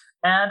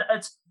 And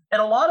in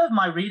a lot of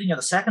my reading of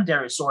the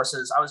secondary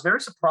sources, I was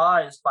very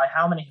surprised by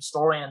how many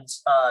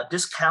historians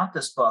discount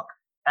this book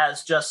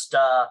as just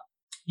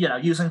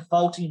using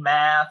faulty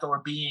math,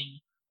 or being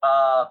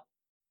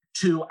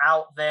too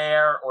out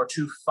there or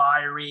too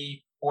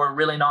fiery, or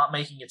really not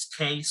making its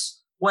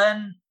case,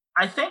 when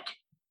I think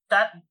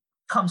that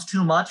comes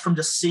too much from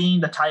just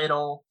seeing the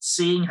title,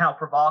 seeing how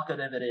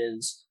provocative it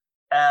is,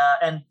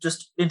 and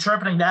just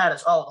interpreting that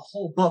as, oh, the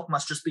whole book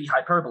must just be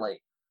hyperbole.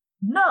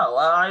 No,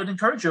 I would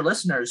encourage your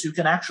listeners who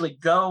can actually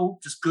go,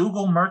 just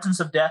Google Merchants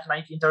of Death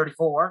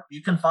 1934.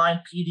 You can find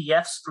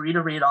PDFs free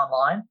to read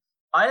online.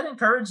 I'd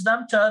encourage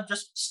them to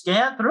just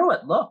scan through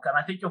it, look, and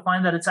I think you'll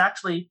find that it's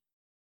actually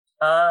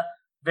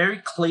very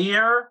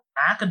clear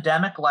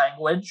academic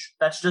language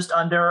that's just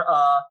under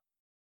a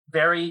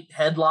very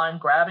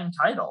headline-grabbing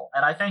title.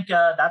 And I think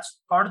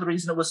that's part of the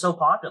reason it was so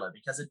popular,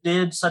 because it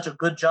did such a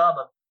good job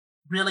of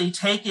really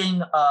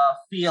taking a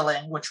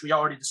feeling, which we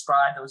already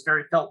described, that was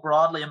very felt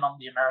broadly among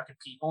the American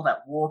people, that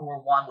World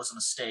War I was a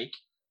mistake,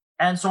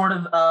 and sort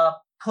of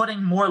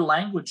putting more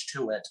language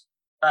to it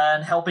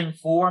and helping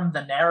form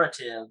the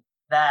narrative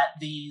that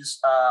these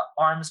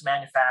arms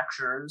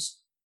manufacturers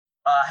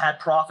had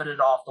profited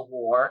off the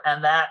war,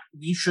 and that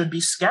we should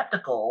be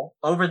skeptical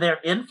over their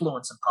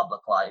influence in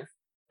public life,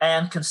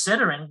 and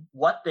considering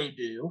what they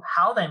do,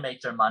 how they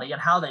make their money,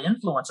 and how they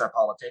influence our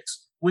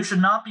politics, we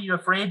should not be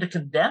afraid to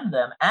condemn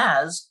them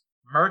as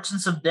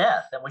merchants of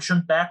death, and we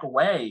shouldn't back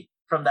away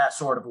from that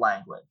sort of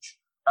language.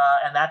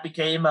 And that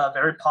became a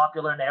very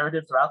popular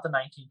narrative throughout the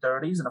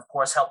 1930s, and of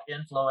course helped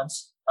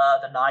influence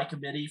the Nye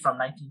Committee from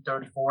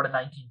 1934 to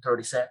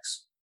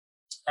 1936,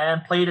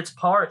 and played its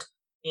part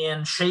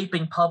in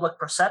shaping public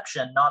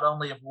perception not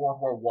only of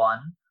World War I,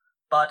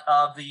 but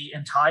of the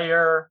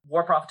entire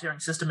war profiteering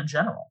system in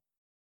general.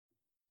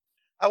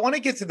 I want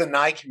to get to the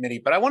Nye Committee,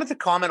 but I wanted to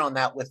comment on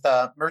that with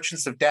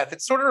Merchants of Death.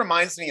 It sort of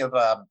reminds me of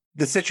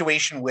the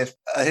situation with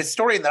a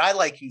historian that I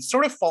like who's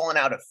sort of fallen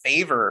out of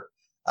favor,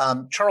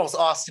 Charles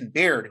Austin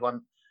Beard, who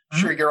I'm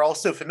sure you're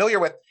also familiar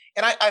with.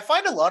 And I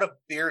find a lot of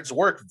Beard's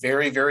work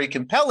very, very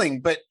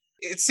compelling, but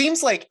it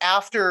seems like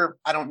after,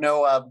 I don't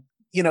know,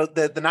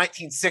 the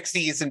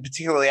 1960s, and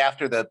particularly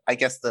after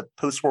the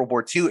post-World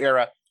War II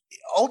era,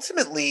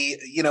 ultimately,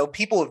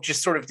 people have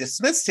just sort of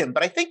dismissed him.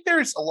 But I think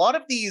there's a lot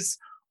of these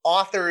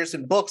authors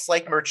and books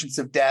like Merchants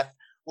of Death,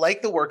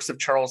 like the works of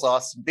Charles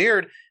Austin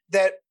Beard,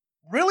 that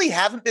really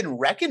haven't been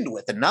reckoned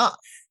with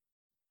enough.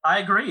 I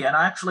agree. And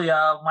actually,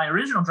 my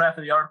original draft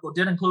of the article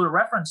did include a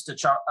reference to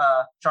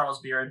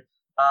Charles Beard,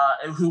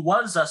 who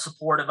was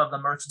supportive of the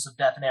Merchants of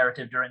Death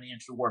narrative during the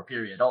interwar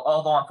period,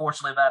 although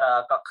unfortunately that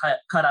got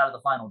cut out of the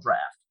final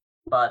draft.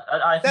 But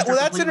I think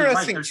that's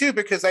interesting right. too,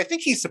 because I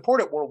think he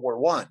supported World War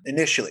I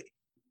initially.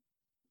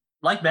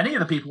 Like many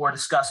of the people we're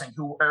discussing,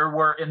 who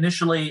were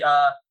initially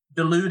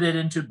deluded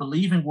into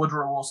believing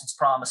Woodrow Wilson's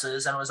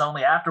promises, and it was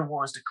only after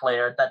war was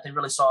declared that they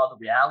really saw the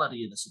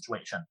reality of the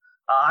situation.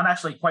 I'm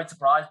actually quite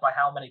surprised by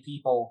how many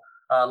people,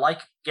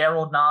 like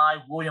Gerald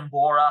Nye, William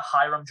Borah,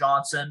 Hiram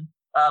Johnson,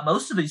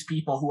 most of these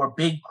people who were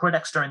big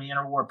critics during the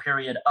interwar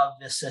period of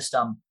this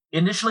system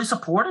initially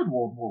supported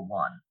World War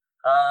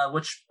I,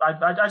 which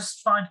I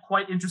just find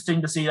quite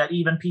interesting to see that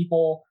even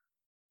people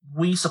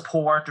we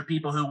support, or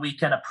people who we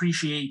can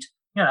appreciate,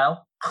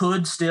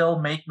 could still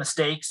make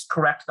mistakes,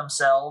 correct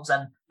themselves,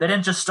 and they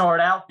didn't just start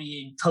out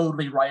being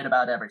totally right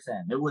about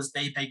everything. It was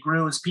they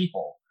grew as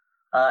people,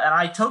 and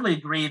I totally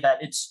agree that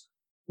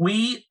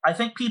I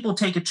think people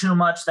take it too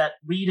much that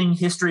reading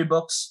history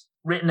books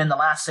written in the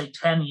last, say,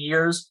 10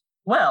 years,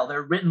 well,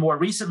 they're written more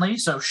recently,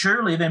 so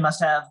surely they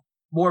must have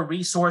more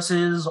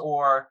resources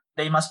or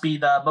they must be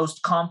the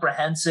most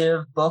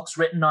comprehensive books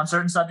written on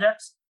certain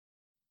subjects.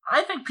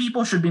 I think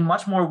people should be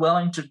much more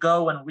willing to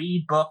go and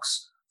read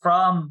books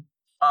from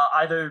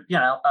either,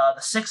 the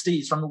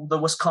 60s from the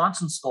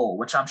Wisconsin School,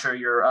 which I'm sure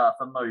you're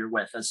familiar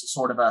with as a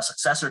sort of a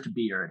successor to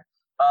Beard,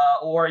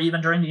 or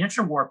even during the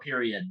interwar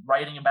period,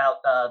 writing about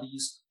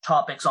these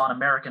topics on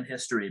American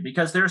history,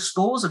 because there are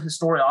schools of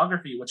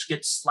historiography which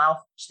get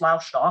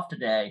slouched off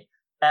today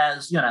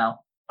as, no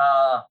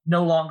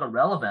longer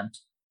relevant.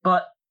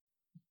 But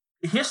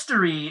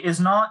history is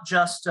not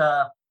just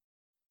a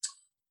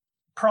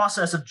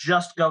process of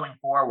just going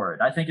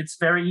forward. I think it's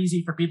very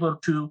easy for people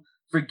to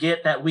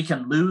forget that we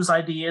can lose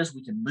ideas,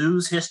 we can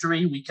lose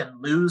history, we can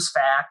lose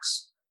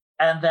facts,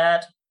 and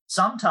that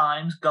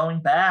sometimes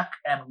going back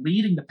and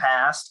reading the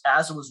past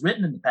as it was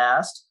written in the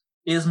past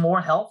is more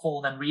helpful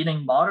than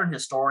reading modern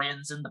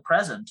historians in the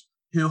present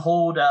who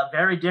hold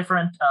very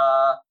different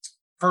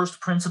first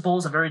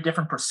principles and very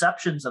different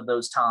perceptions of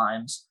those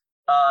times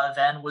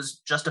than was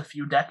just a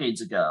few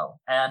decades ago.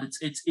 And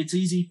it's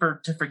easy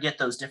to forget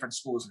those different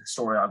schools of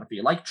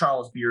historiography, like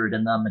Charles Beard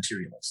and the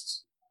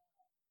Materialists.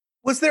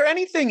 Was there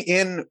anything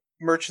in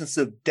Merchants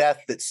of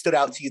Death that stood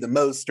out to you the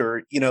most,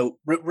 or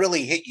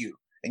really hit you,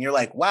 and you're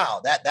like, "Wow,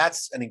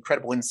 that's an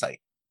incredible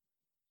insight"?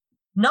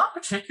 Not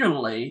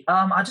particularly.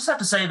 I just have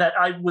to say that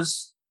I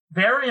was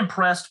very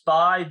impressed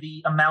by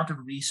the amount of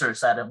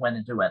research that went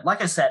into it.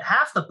 Like I said,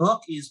 half the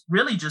book is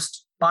really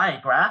just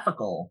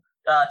biographical,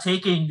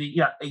 taking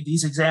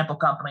these example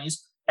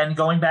companies and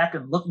going back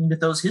and looking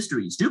at those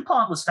histories.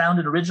 DuPont was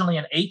founded originally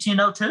in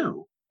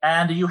 1802,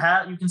 and you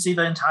can see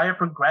the entire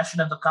progression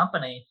of the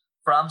company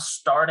from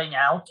starting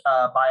out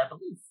by, I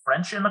believe,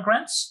 French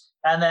immigrants,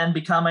 and then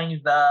becoming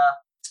the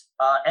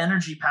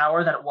energy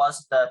power that it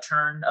was at the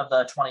turn of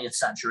the 20th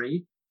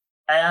century,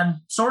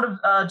 and sort of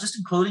just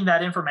including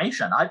that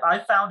information. I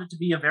found it to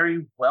be a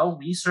very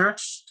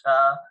well-researched,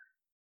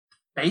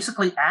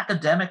 basically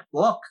academic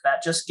book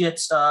that just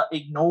gets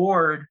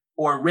ignored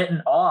or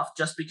written off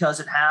just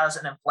because it has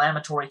an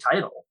inflammatory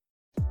title.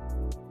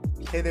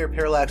 Hey there,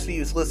 Parallax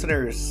Views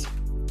listeners.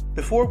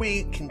 Before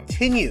we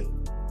continue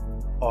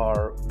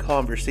our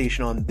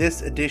conversation on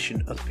this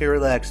edition of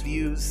Parallax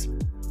Views,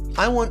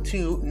 I want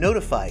to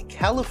notify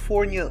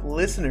California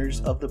listeners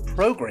of the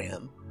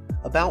program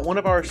about one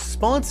of our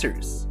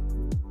sponsors,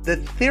 the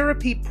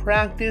therapy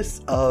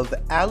practice of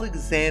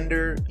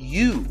Alexander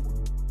Yu.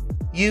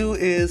 Yu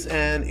is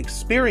an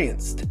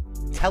experienced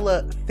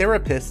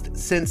teletherapist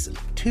since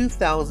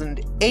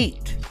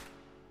 2008,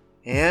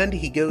 and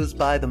he goes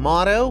by the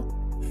motto,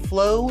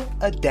 flow,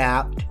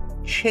 adapt,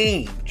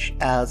 change,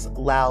 as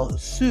Lao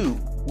Tzu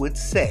would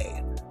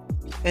say.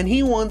 And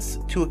he wants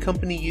to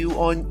accompany you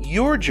on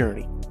your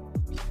journey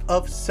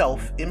of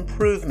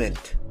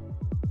self-improvement.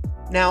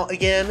 Now,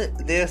 again,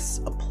 this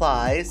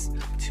applies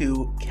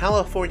to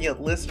California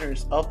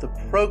listeners of the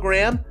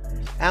program.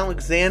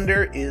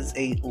 Alexander is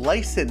a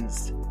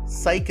licensed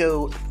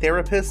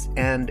psychotherapist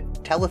and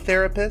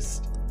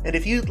teletherapist, and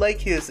if you'd like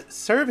his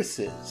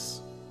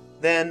services,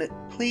 then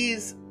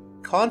please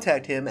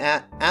contact him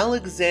at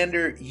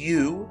Alexander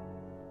Yu.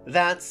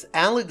 That's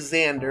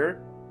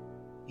Alexander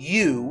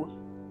UYOO.com,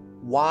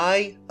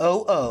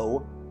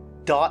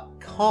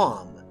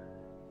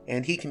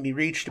 and he can be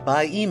reached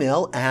by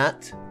email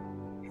at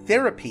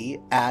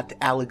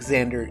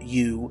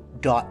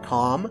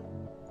therapy@alexanderu.com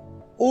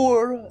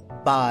or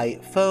by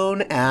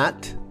phone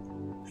at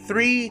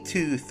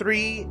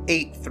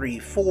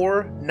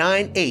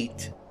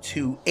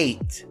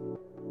 323-834-9828.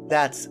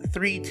 That's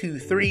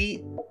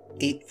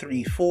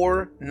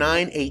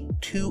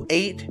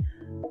 323-834-9828.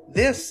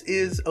 This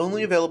is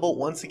only available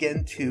once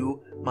again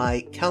to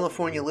my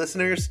California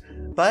listeners,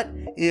 but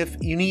if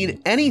you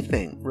need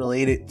anything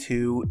related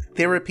to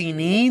therapy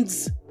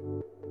needs,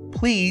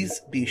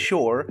 please be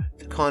sure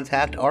to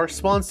contact our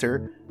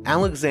sponsor,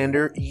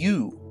 Alexander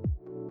Yu.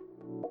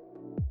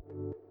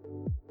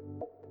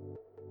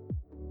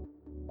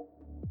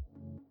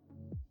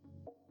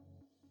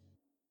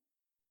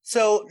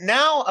 So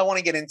now I want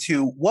to get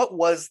into what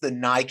was the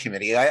Nye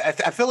Committee. I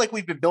feel like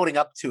we've been building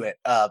up to it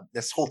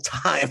this whole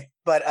time,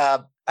 but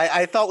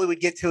I thought we would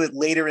get to it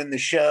later in the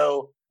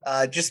show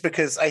just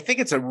because I think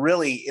it's a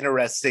really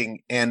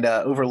interesting and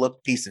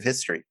overlooked piece of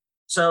history.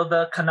 So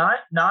the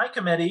Nye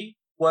Committee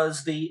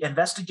was the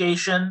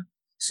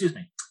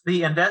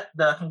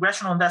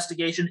congressional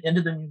investigation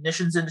into the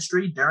munitions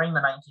industry during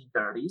the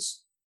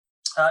 1930s.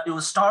 It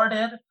was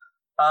started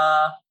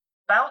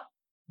about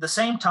the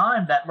same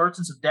time that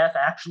Merchants of Death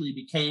actually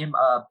became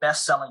a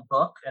best-selling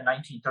book in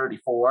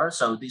 1934.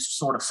 So these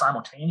sort of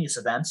simultaneous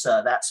events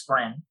that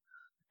spring.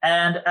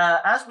 And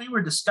as we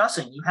were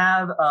discussing, you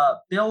have a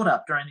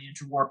build-up during the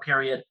interwar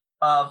period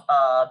of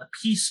the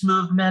peace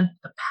movement,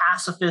 the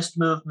pacifist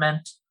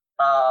movement,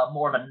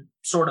 more of a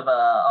sort of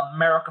a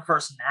America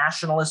First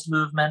nationalist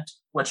movement,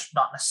 which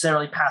not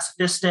necessarily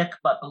pacifistic,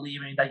 but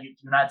believing that the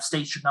United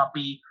States should not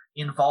be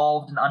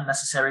involved in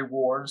unnecessary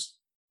wars.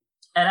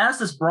 And as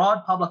this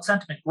broad public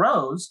sentiment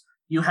grows,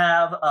 you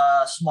have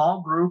a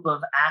small group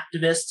of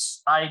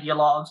activists,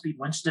 ideologues,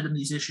 people interested in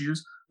these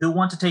issues who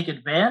want to take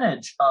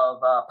advantage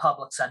of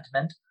public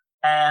sentiment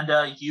and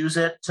use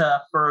it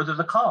to further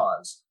the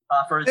cause.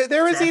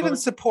 There was even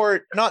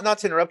support, not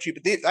to interrupt you,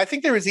 but I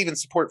think there was even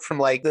support from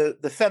like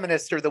the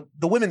feminists or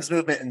the women's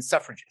movement and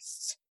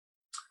suffragists.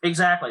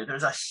 Exactly.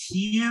 There's a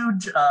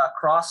huge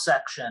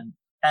cross-section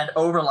and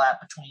overlap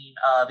between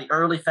the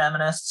early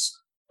feminists,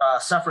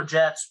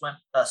 suffragettes,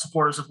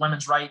 supporters of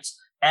women's rights,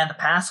 and the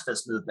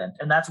pacifist movement.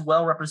 And that's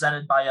well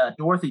represented by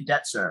Dorothy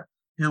Detzer,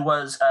 who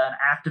was an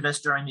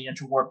activist during the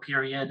interwar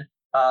period,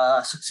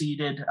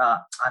 succeeded, I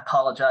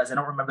apologize, I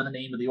don't remember the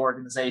name of the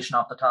organization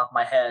off the top of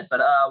my head, but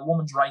a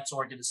women's rights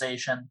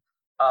organization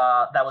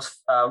that was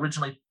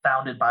originally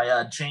founded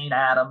by Jane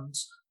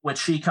Addams, which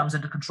she comes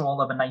into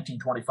control of in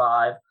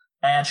 1925.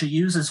 And she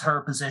uses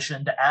her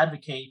position to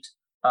advocate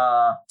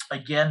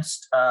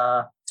against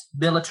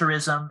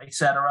militarism,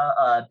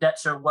 etc.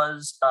 Detzer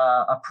was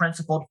a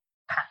principled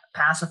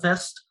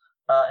pacifist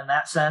in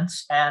that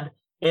sense. And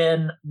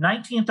in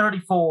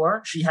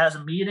 1934, she has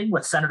a meeting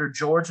with Senator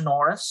George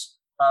Norris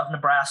of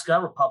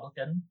Nebraska,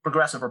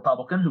 progressive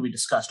Republican, who we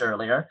discussed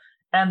earlier.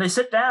 And they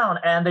sit down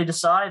and they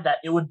decide that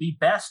it would be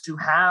best to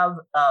have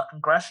a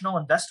congressional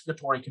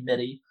investigatory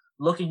committee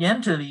looking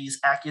into these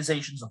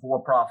accusations of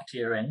war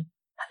profiteering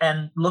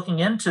and looking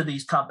into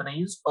these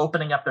companies,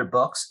 opening up their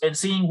books and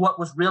seeing what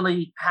was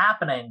really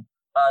happening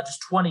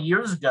just 20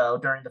 years ago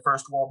during the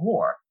First World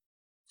War.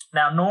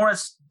 Now,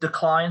 Norris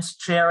declines to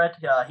chair it.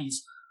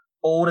 He's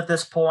old at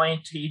this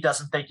point. He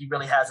doesn't think he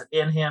really has it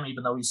in him,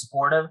 even though he's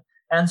supportive.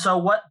 And so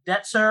what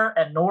Detzer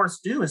and Norris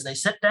do is they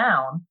sit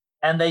down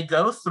and they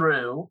go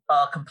through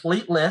a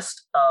complete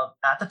list of,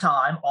 at the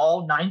time,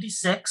 all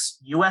 96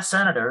 U.S.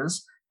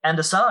 senators and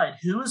decide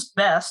who is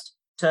best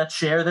to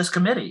chair this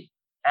committee.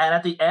 And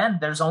at the end,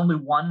 there's only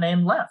one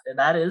name left, and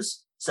that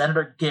is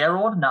Senator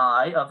Gerald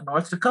Nye of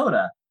North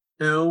Dakota,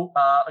 who,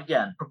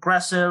 again,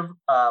 progressive,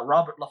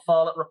 Robert La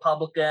Follette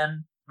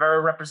Republican,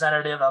 very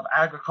representative of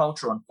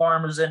agricultural and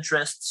farmers'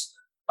 interests,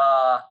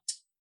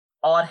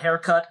 odd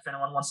haircut, if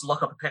anyone wants to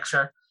look up a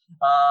picture,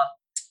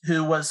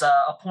 who was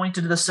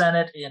appointed to the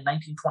Senate in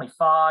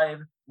 1925,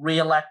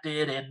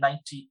 elected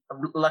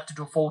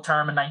to a full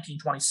term in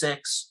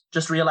 1926,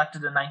 just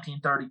reelected in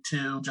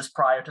 1932, just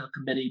prior to the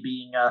committee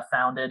being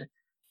founded.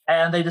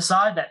 And they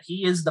decide that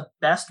he is the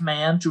best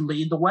man to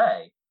lead the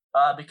way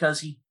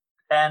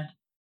and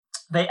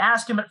they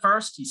ask him at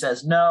first. He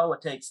says no.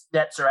 It takes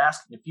Detzer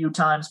asking a few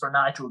times for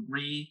Nye to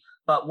agree.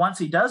 But once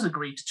he does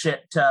agree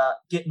to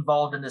get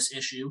involved in this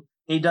issue,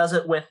 he does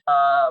it with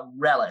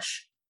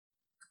relish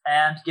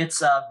and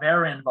gets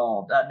very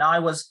involved. Nye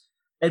was,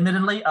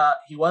 admittedly,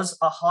 he was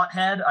a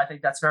hothead. I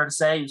think that's fair to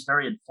say. He was a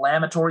very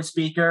inflammatory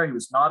speaker. He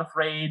was not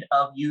afraid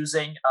of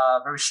using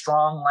very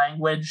strong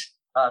language,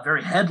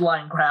 very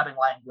headline-grabbing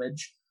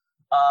language.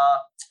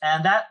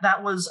 And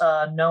that was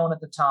known at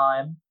the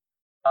time.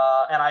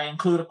 And I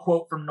include a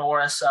quote from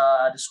Norris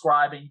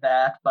describing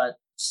that, but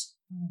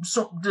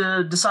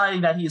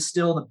deciding that he is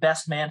still the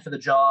best man for the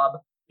job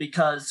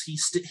because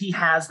he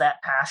has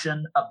that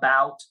passion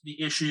about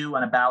the issue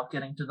and about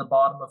getting to the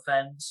bottom of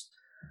things.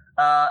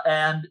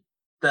 And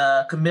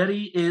the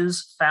committee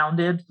is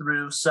founded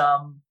through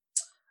some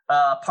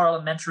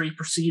parliamentary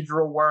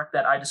procedural work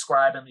that I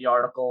describe in the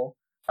article.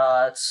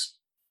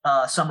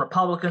 Some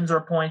Republicans are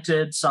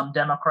appointed, some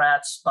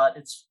Democrats, but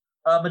it's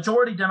a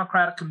majority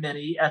Democratic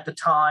committee at the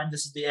time.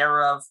 This is the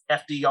era of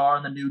FDR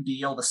and the New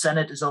Deal. The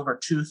Senate is over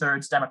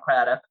 2/3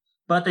 Democratic,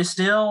 but they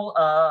still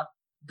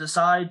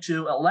decide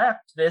to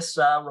elect this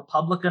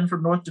Republican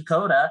from North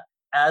Dakota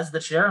as the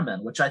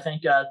chairman, which I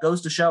think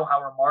goes to show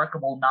how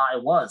remarkable Nye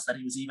was, that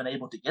he was even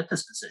able to get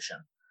this position.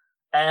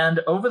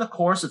 And over the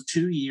course of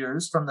 2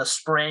 years, from the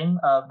spring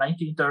of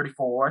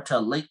 1934 to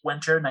late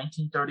winter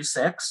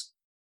 1936,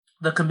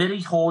 the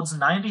committee holds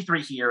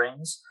 93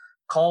 hearings,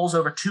 calls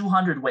over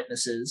 200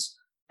 witnesses,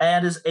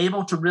 and is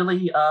able to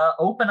really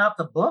open up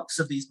the books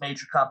of these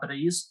major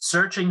companies,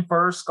 searching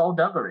for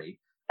skullduggery.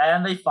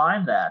 And they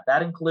find that.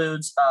 That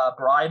includes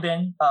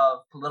bribing of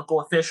political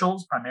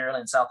officials,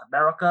 primarily in South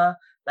America.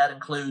 That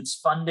includes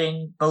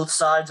funding both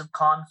sides of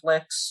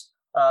conflicts.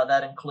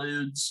 That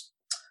includes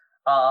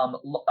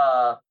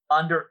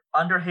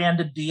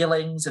underhanded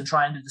dealings and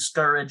trying to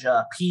discourage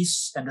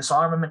peace and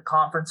disarmament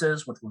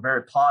conferences, which were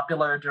very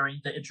popular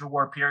during the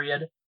interwar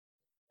period.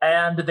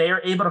 And they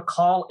are able to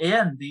call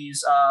in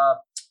these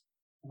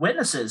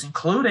witnesses,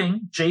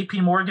 including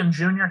J.P. Morgan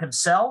Jr.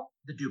 himself,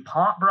 the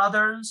DuPont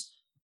brothers,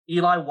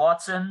 Eli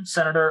Watson,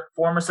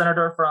 former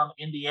senator from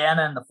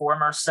Indiana and the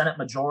former Senate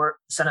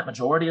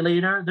Majority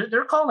Leader.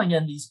 They're calling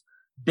in these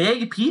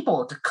big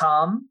people to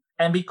come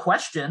and be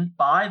questioned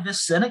by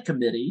this Senate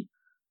committee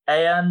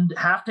and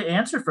have to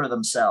answer for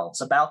themselves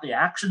about the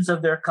actions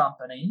of their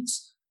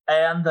companies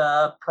and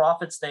the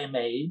profits they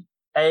made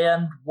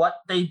and what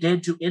they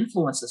did to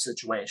influence the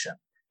situation.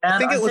 And I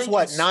think it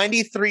was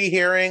 93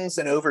 hearings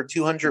and over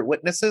 200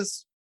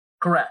 witnesses?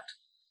 Correct.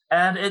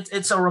 And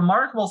it's a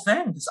remarkable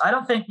thing because I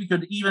don't think we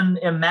could even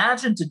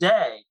imagine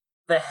today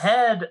the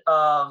head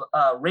of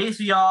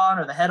Raytheon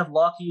or the head of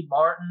Lockheed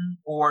Martin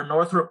or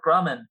Northrop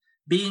Grumman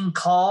being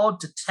called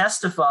to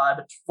testify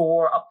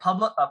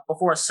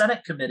before a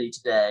Senate committee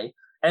today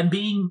and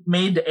being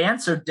made to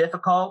answer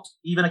difficult,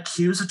 even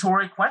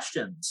accusatory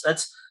questions.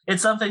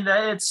 It's something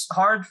that it's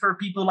hard for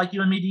people like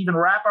you and me to even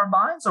wrap our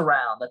minds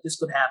around, that this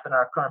could happen in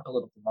our current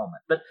political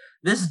moment. But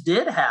this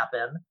did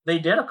happen. They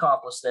did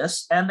accomplish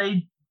this, and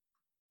they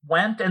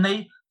went and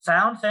they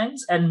found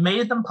things and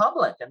made them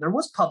public. And there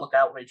was public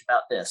outrage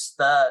about this.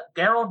 The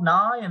Gerald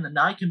Nye and the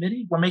Nye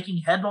Committee were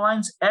making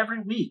headlines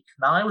every week.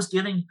 Nye was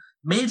giving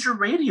major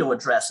radio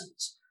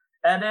addresses.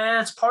 And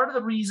it's part of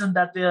the reason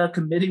that the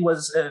committee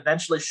was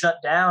eventually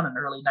shut down in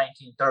early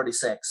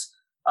 1936,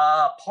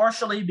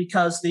 partially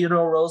because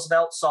Theodore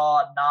Roosevelt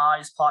saw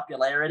Nye's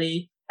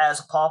popularity as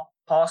a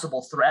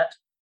possible threat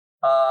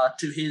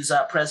to his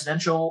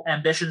presidential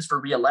ambitions for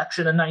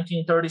re-election in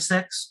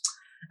 1936.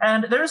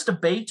 And there's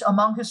debate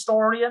among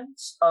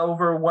historians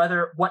over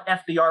what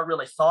FDR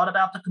really thought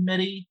about the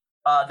committee.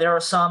 There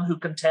are some who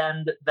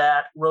contend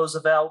that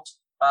Roosevelt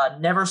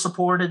never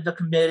supported the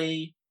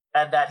committee,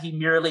 and that he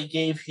merely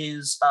gave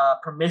his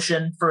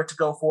permission for it to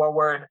go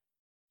forward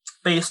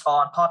based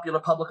on popular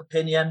public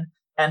opinion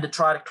and to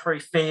try to curry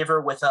favor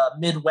with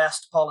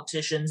Midwest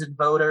politicians and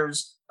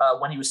voters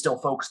when he was still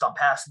focused on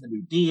passing the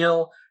New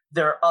Deal.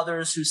 There are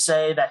others who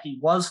say that he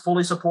was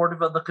fully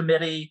supportive of the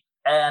committee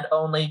and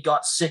only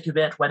got sick of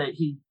it when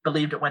he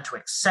believed it went to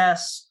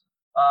excess.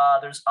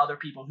 There's other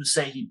people who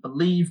say he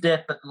believed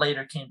it, but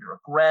later came to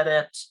regret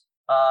it.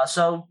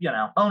 So,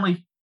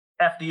 only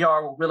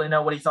FDR will really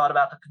know what he thought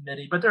about the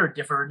committee, but there are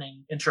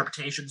differing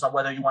interpretations on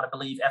whether you want to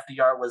believe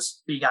FDR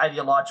was being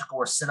ideological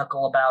or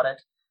cynical about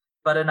it.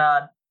 But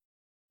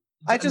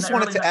I just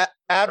wanted to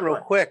add real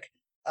quick,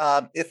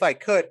 if I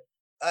could,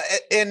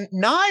 and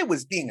Nye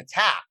was being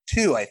attacked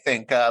too, I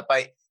think,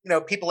 by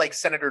people like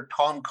Senator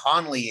Tom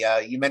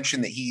Connally. You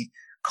mentioned that he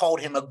called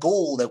him a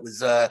ghoul that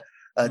was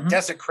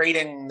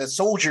desecrating the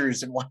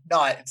soldiers and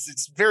whatnot.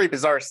 It's very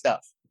bizarre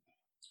stuff.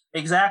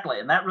 Exactly,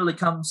 and that really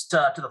comes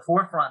to the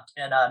forefront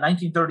in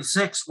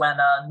 1936 when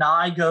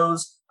Nye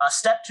goes a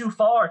step too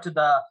far to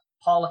the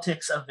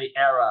politics of the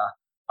era.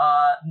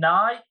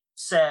 Nye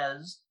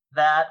says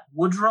that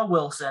Woodrow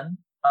Wilson,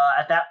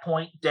 at that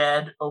point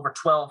dead over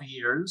 12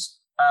 years,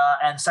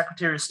 and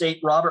Secretary of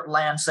State Robert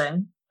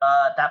Lansing,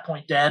 at that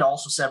point dead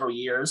also several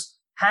years,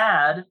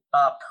 had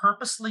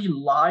purposely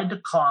lied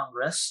to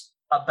Congress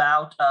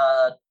about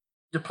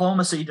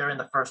diplomacy during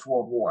the First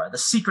World War, the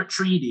secret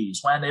treaties,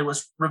 when it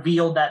was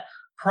revealed that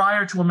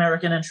prior to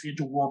American entry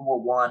into World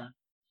War I,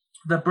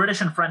 the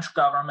British and French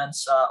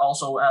governments,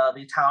 also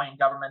the Italian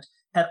government,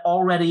 had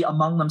already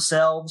among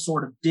themselves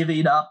sort of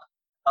divvied up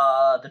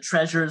the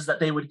treasures that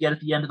they would get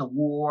at the end of the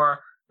war,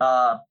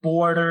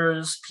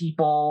 borders,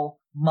 people,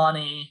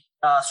 money,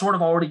 sort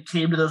of already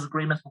came to those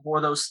agreements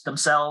before those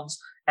themselves.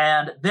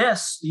 And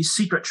these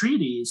secret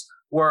treaties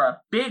were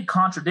a big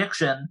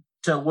contradiction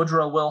to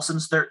Woodrow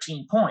Wilson's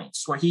 13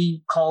 points, where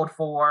he called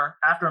for,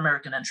 after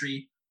American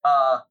entry,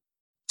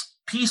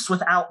 peace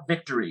without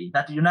victory,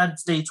 that the United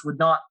States would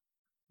not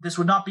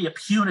be a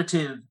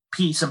punitive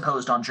peace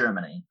imposed on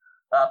Germany.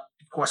 Of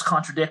course,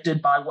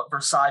 contradicted by what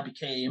Versailles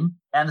became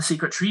and the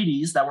secret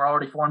treaties that were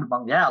already formed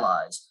among the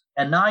Allies.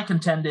 And Nye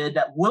contended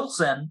that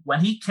Wilson, when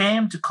he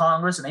came to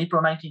Congress in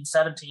April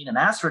 1917 and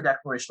asked for a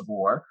declaration of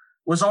war,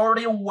 was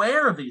already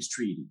aware of these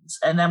treaties.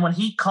 And then when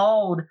he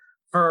called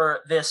for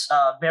this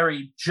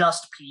very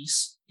just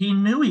peace, he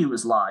knew he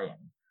was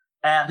lying.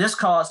 And this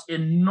caused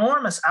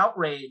enormous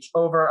outrage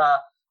over,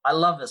 I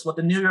love this, what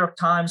the New York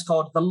Times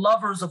called the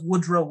lovers of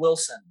Woodrow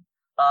Wilson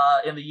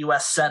in the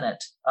U.S.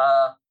 Senate,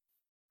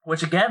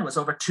 which again was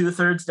over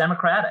 2/3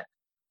 Democratic.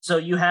 So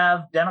you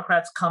have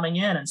Democrats coming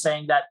in and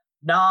saying that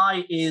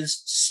Nye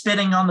is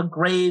spitting on the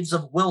graves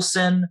of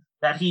Wilson,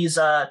 that he's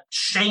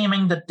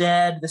shaming the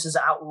dead. This is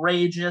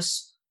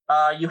outrageous.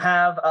 You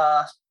have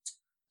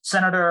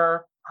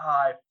Senator,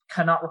 I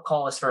cannot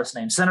recall his first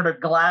name, Senator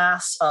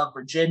Glass of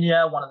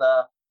Virginia, one of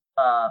the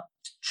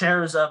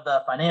chairs of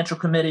the Financial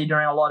Committee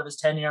during a lot of his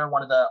tenure,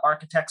 one of the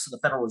architects of the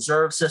Federal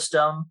Reserve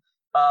System.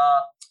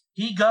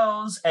 He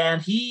goes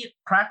and he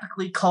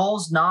practically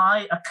calls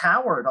Nye a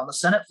coward on the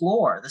Senate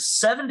floor. The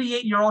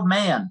 78-year-old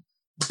man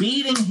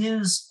beating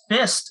his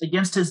fist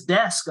against his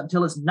desk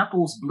until his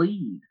knuckles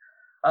bleed.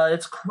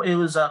 It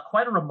was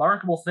quite a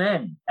remarkable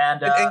thing. And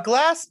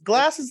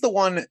Glass is the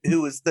one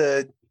who was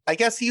I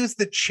guess he was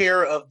the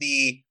chair of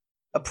the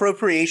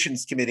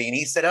Appropriations Committee, and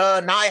he said,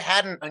 Nye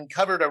hadn't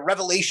uncovered a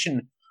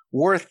revelation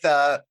worth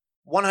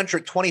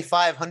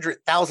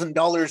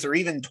 $125,000 or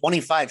even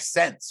 25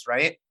 cents,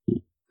 right?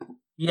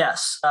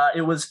 Yes,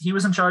 he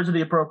was in charge of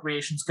the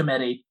Appropriations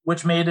Committee,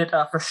 which made it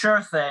a for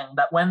sure thing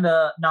that when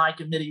the Nye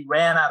Committee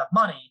ran out of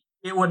money,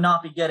 it would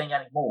not be getting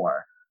any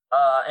more.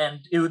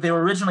 They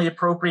were originally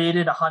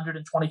appropriated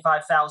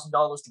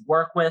 $125,000 to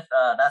work with.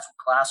 That's what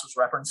Glass was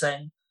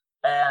referencing.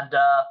 And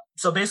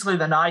so basically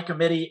the Nye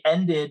Committee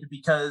ended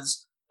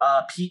because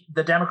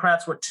the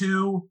Democrats were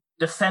too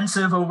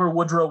defensive over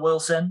Woodrow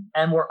Wilson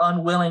and were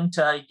unwilling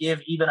to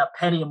give even a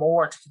penny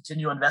more to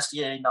continue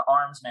investigating the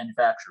arms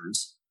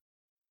manufacturers.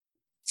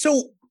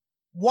 So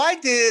why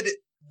did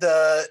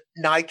the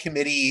Nye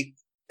Committee,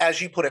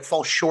 as you put it,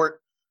 falls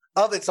short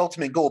of its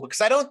ultimate goal?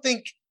 Because I don't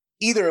think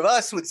either of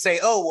us would say,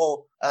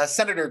 oh, well,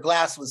 Senator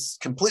Glass was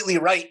completely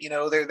right.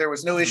 There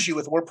was no issue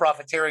with war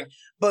profiteering.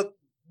 But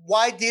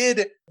why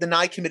did the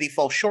Nye Committee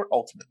fall short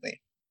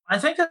ultimately? I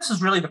think this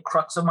is really the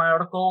crux of my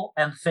article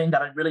and the thing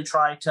that I really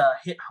try to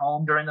hit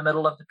home during the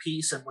middle of the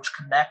piece, and which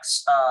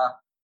connects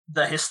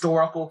the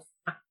historical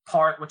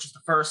part, which is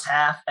the first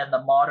half, and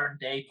the modern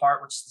day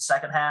part, which is the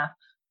second half,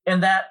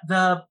 and that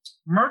the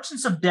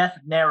Merchants of Death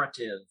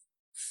narrative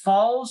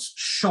falls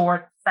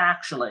short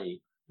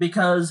factually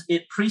because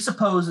it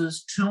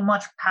presupposes too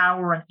much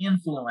power and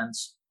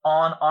influence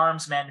on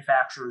arms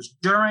manufacturers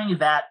during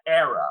that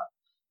era.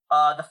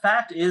 The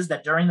fact is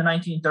that during the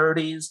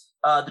 1930s,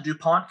 the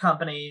DuPont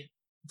company,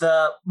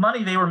 the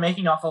money they were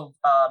making off of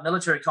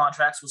military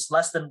contracts was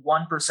less than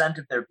 1%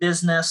 of their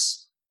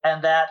business,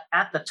 and that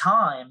at the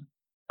time,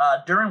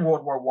 during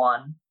World War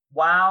I,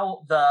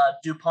 while the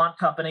DuPont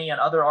company and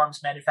other arms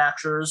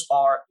manufacturers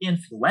are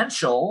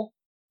influential,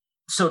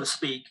 so to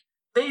speak,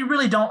 they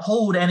really don't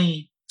hold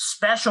any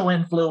special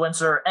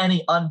influence or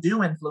any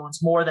undue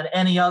influence more than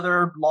any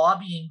other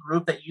lobbying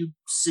group that you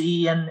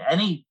see in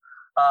any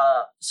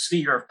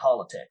sphere of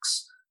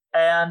politics.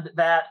 And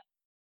that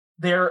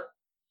there,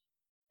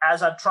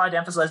 as I've tried to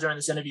emphasize during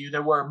this interview,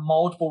 there were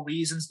multiple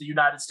reasons the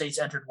United States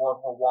entered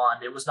World War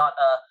I. It was not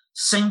a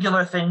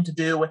singular thing to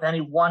do with any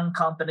one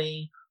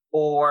company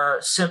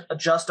or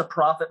just a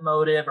profit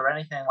motive or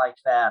anything like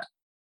that.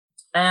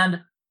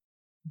 And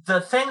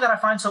the thing that I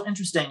find so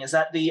interesting is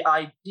that the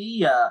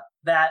idea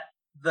that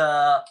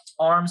the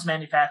arms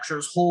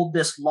manufacturers hold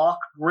this lock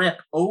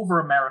grip over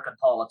American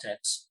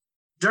politics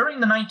during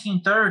the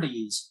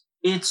 1930s,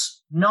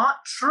 it's not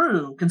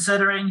true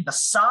considering the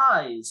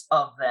size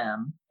of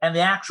them and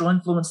the actual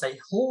influence they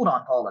hold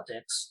on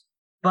politics,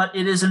 but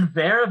it is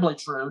invariably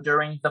true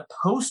during the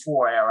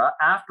post-war era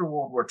after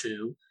World War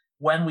II,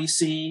 when we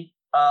see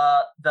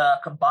the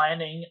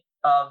combining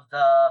of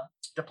the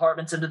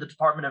departments into the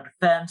Department of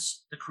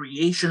Defense, the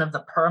creation of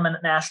the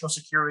permanent national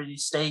security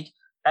state,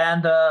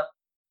 and the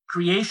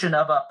creation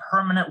of a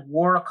permanent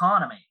war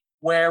economy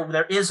where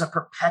there is a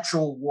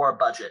perpetual war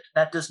budget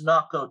that does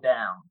not go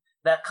down,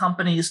 that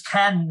companies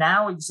can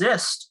now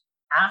exist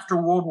after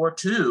World War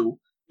II,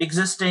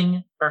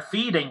 existing or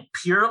feeding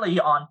purely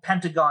on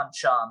Pentagon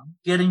chum,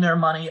 getting their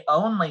money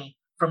only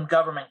from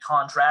government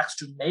contracts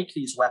to make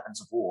these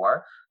weapons of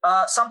war,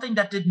 something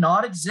that did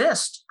not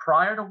exist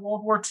prior to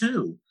World War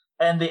II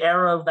and the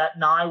era that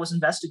Nye was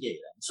investigating.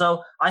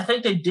 So I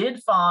think they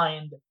did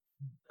find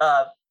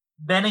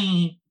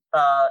many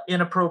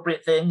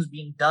inappropriate things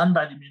being done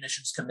by the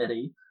Munitions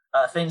Committee,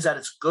 things that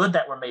it's good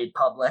that were made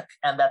public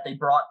and that they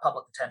brought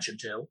public attention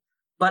to.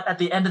 But at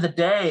the end of the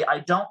day, I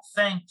don't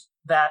think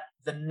that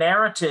the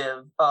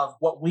narrative of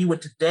what we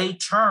would today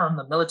term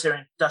the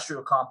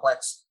military-industrial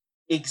complex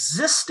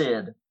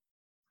existed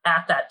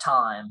at that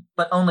time,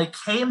 but only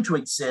came to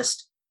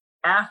exist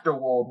after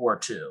World War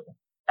II.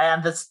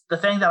 And that's the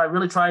thing that I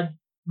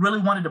really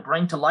wanted to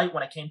bring to light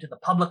when it came to the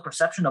public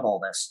perception of all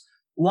this.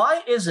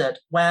 Why is it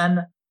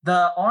when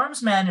the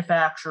arms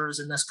manufacturers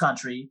in this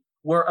country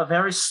were a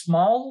very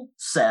small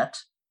set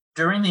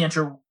during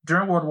World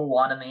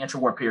War I and the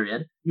interwar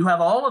period, you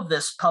have all of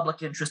this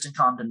public interest and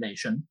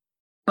condemnation,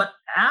 but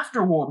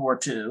after World War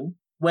II,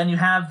 when you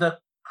have the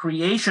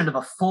creation of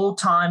a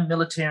full-time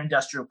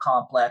military-industrial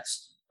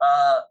complex,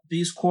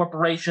 these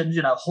corporations,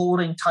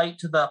 holding tight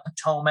to the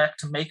Potomac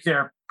to make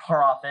their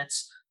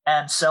profits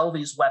and sell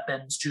these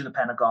weapons to the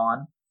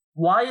Pentagon,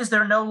 why is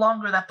there no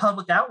longer that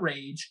public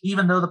outrage,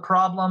 even though the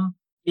problem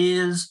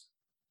is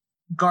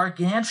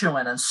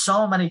gargantuan and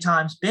so many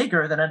times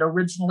bigger than it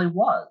originally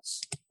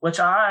was? Which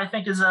I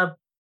think is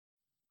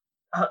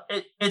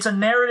it's a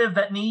narrative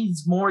that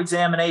needs more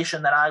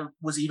examination than I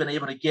was even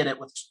able to give it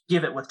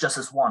with just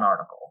this one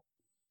article.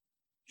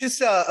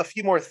 Just a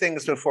few more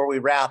things before we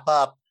wrap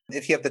up,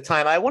 if you have the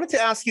time. I wanted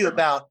to ask you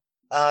about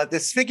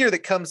this figure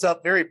that comes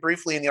up very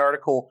briefly in the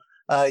article,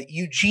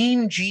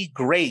 Eugene G.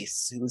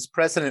 Grace, who was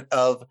president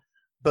of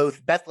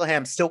both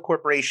Bethlehem Steel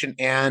Corporation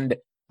and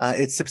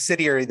its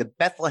subsidiary, the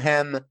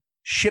Bethlehem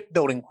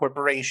Shipbuilding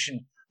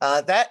Corporation.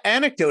 That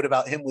anecdote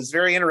about him was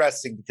very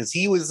interesting because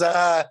he was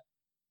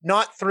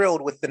not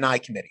thrilled with the Nye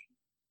Committee.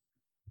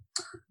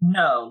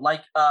 No,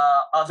 like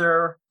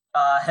other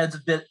heads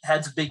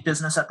of big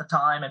business at the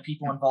time and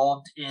people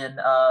involved in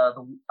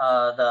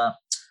the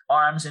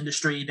arms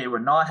industry, they were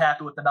not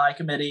happy with the Nye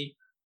Committee.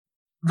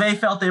 They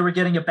felt they were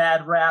getting a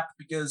bad rap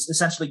because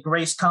essentially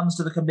Grace comes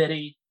to the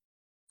committee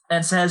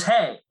and says,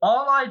 hey,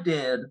 all I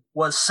did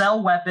was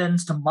sell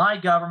weapons to my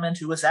government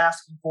who was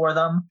asking for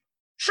them.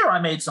 Sure, I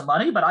made some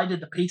money, but I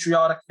did the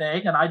patriotic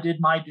thing and I did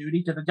my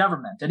duty to the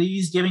government. And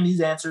he's giving these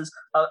answers.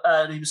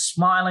 He was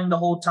smiling the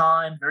whole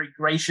time, very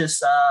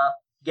gracious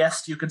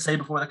guest, you could say,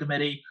 before the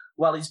committee,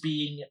 while he's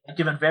being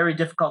given very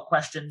difficult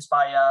questions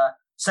by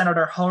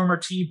Senator Homer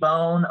T.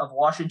 Bone of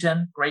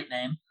Washington. Great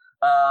name.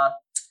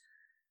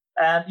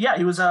 And yeah,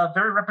 he was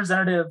very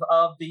representative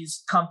of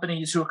these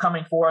companies who were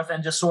coming forth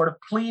and just sort of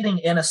pleading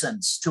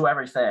innocence to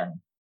everything.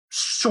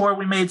 sure,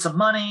 we made some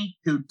money.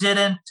 Who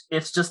didn't?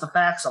 It's just the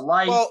facts of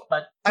life. Well,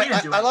 but we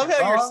didn't do I love how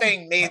anything you're wrong.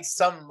 saying made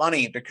some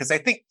money, because I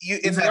think you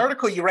in the Exactly.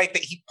 article you write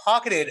that he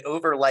pocketed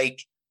over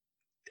like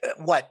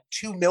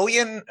 $2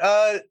 million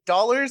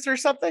or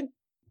something.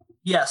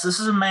 Yes, this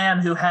is a man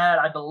who had,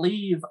 I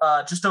believe,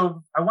 just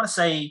over, I want to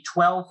say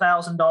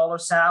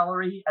 $12,000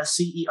 salary as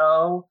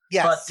CEO.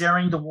 Yes. But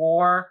during the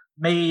war,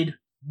 made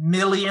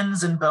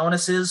millions in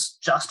bonuses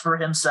just for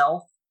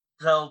himself.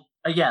 So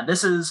again,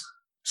 this is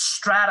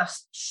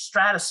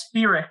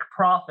stratospheric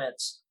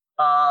profits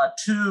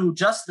to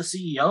just the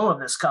CEO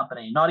of this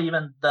company, not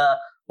even the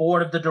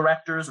board of the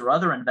directors or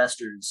other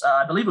investors.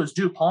 I believe it was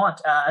DuPont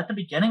at the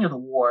beginning of the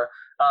war.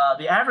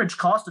 The average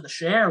cost of the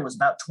share was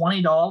about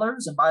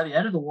 $20, and by the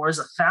end of the war is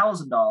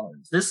 $1,000.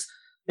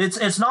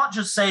 It's not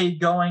just, say,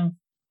 going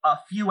a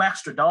few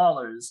extra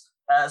dollars,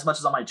 as much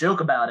as I might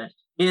joke about it.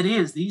 It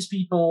is, these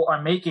people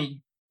are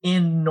making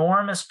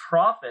enormous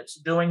profits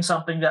doing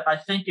something that I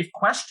think, if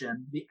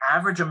questioned, the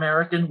average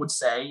American would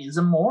say is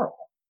immoral.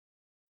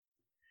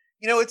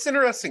 You know, it's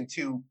interesting,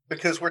 too,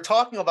 because we're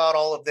talking about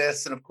all of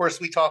this. And of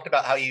course, we talked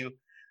about how you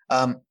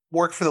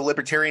work for the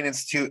Libertarian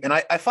Institute. And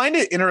I find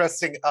it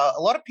interesting. A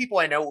lot of people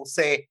I know will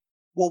say,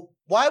 well,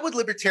 why would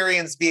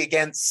libertarians be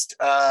against,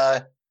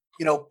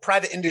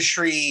 private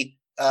industry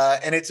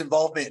and its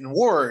involvement in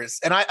wars?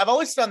 And I've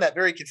always found that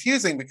very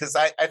confusing, because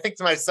I think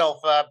to myself,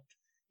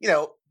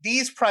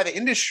 these private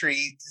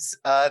industries,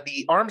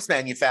 the arms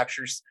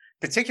manufacturers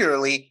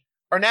particularly,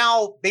 are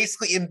now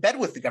basically in bed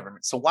with the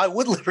government. So why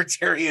would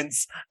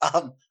libertarians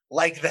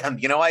like them?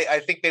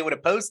 I think they would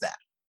oppose that.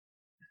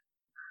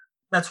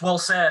 That's well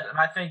said. And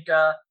I think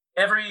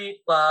every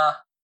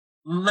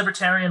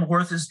libertarian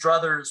worth his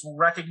druthers will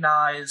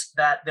recognize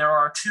that there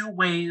are two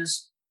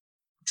ways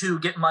to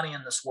get money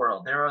in this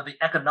world. There are the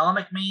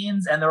economic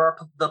means and there are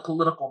the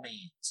political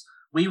means.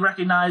 We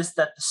recognize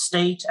that the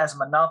state, as a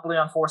monopoly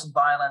on force and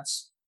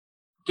violence,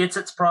 gets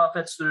its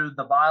profits through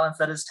the violence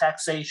that is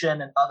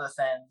taxation and other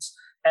things.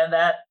 And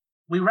that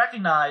we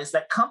recognize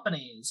that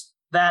companies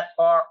that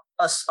are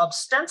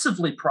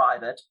ostensibly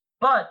private,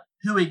 but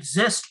who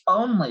exist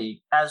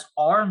only as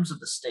arms of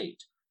the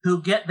state, who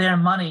get their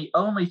money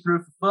only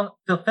through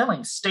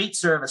fulfilling state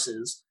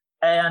services,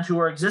 and who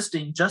are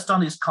existing just on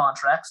these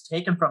contracts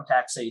taken from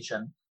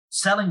taxation,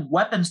 selling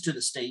weapons to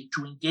the state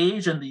to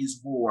engage in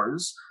these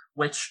wars,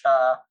 which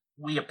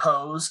we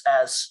oppose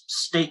as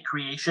state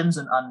creations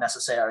and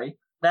unnecessary,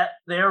 that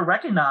they're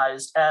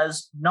recognized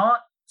as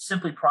not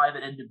simply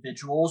private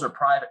individuals or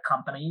private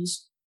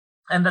companies,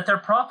 and that their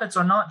profits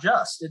are not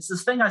just. It's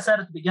this thing I said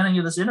at the beginning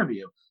of this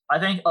interview. I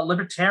think a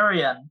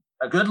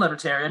good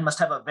libertarian, must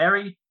have a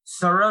very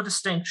thorough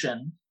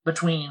distinction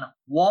between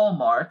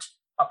Walmart,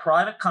 a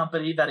private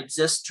company that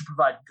exists to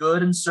provide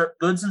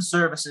goods and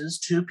services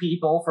to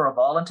people for a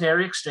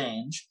voluntary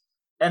exchange,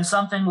 and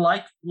something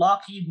like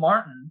Lockheed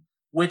Martin,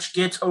 which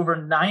gets over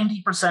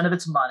 90% of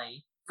its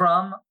money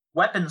from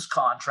weapons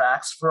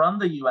contracts from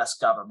the U.S.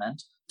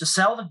 government to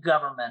sell the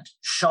government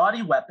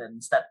shoddy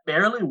weapons that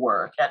barely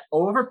work at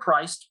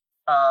overpriced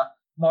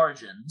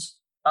margins,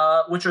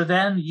 which are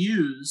then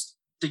used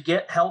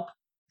to help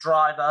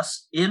drive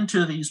us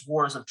into these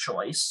wars of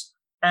choice.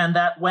 And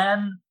that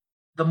when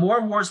the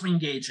more wars we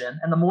engage in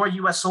and the more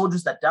U.S.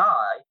 soldiers that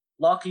die,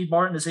 Lockheed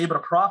Martin is able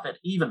to profit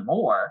even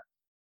more.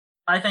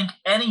 I think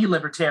any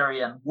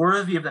libertarian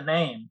worthy of the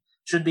name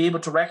should be able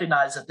to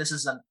recognize that this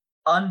is an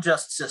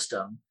unjust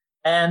system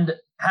and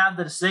have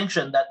the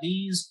distinction that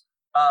these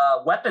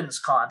weapons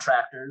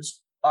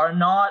contractors are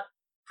not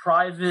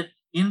private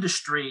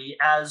industry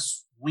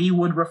as we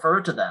would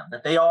refer to them,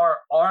 that they are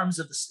arms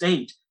of the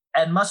state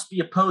and must be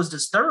opposed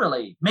as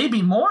thoroughly,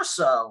 maybe more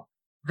so,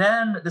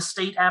 than the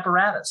state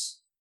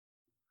apparatus.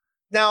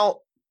 Now,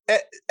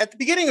 at the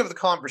beginning of the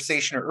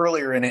conversation, or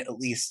earlier in it at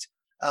least,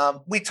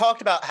 we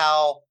talked about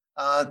how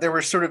there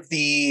were sort of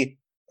the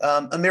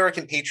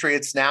American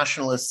patriots,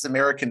 nationalists,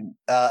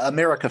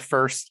 America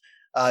first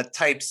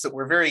types that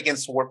were very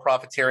against war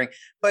profiteering.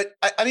 But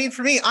I mean,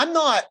 for me,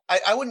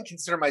 I wouldn't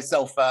consider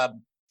myself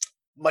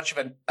much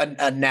of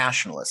a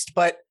nationalist.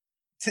 But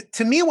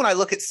to me, when I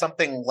look at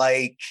something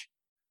like,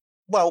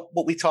 well,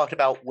 what we talked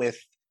about with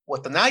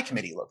what the Nye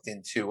Committee looked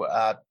into,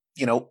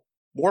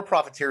 war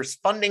profiteers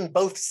funding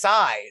both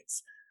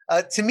sides.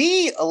 To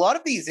me, a lot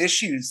of these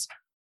issues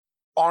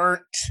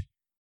aren't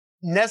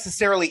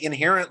necessarily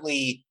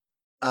inherently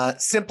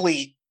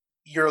simply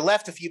you're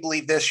left if you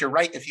believe this, you're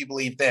right if you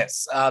believe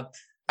this.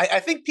 I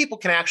think people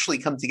can actually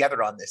come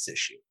together on this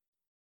issue.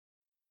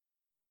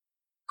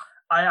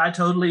 I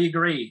totally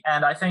agree.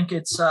 And I think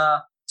it's, I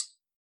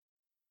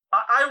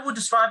would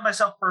describe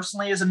myself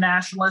personally as a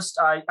nationalist.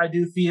 I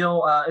do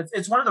feel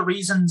it's one of the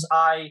reasons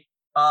I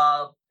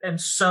am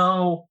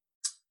so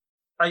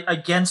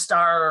against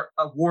our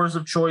wars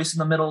of choice in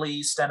the Middle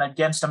East and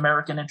against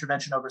American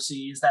intervention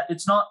overseas, that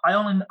it's not,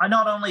 I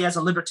not only as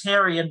a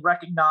libertarian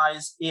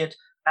recognize it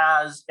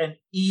as an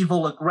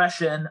evil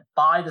aggression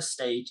by the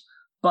state,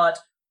 but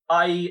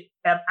I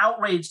am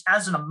outraged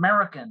as an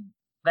American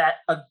that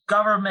a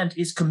government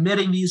is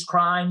committing these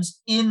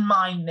crimes in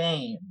my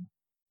name.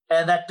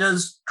 And that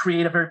does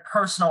create a very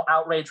personal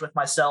outrage with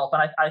myself.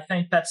 And I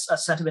think that's a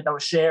sentiment that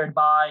was shared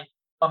by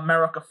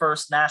America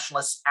First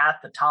nationalists at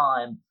the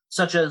time,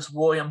 such as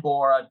William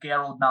Borah,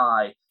 Gerald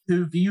Nye,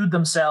 who viewed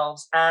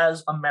themselves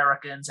as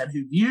Americans and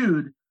who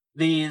viewed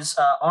these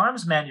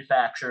arms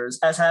manufacturers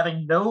as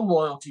having no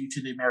loyalty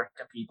to the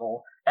American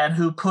people and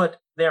who put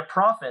their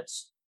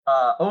profits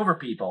over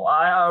people.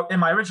 In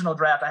my original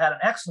draft, I had an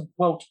excellent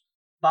quote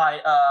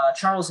by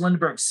Charles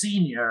Lindbergh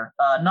Sr.,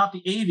 not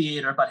the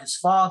aviator, but his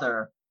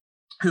father,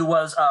 who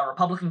was a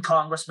Republican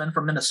congressman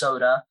from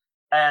Minnesota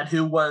and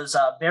who was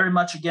very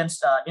much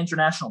against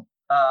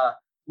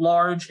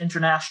large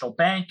international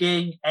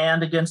banking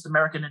and against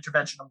American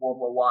intervention in World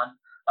War I.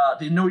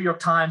 The New York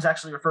Times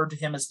actually referred to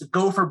him as the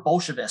gopher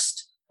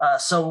Bolshevist.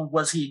 So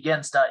was he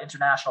against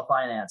international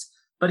finance.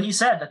 But he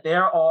said that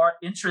there are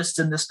interests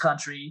in this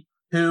country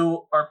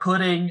who are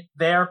putting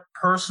their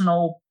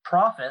personal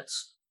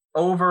profits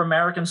over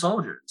American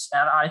soldiers.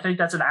 And I think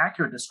that's an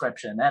accurate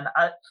description. And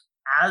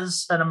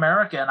as an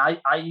American,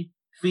 I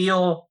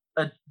feel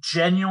a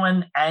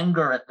genuine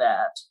anger at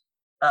that.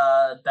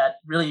 That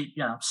really,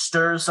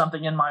 stirs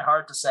something in my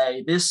heart to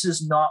say, this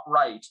is not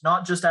right,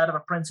 not just out of a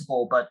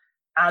principle, but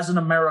as an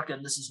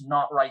American, this is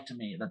not right to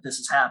me that this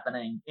is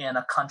happening in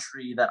a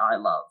country that I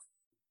love.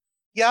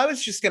 Yeah, I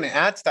was just going to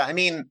add to that. I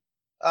mean,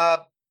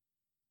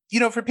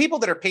 for people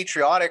that are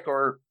patriotic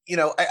or,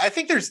 I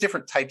think there's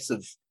different types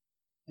of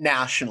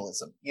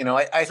nationalism.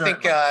 I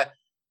think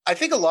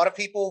a lot of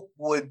people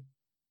would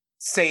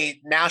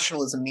say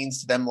nationalism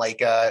means to them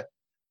like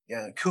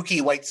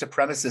kooky white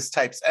supremacist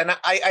types. And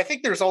I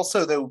think there's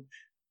also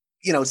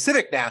the,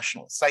 civic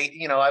nationalists.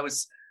 I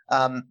was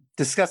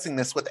discussing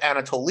this with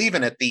Anatol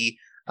Lieven at the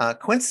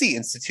Quincy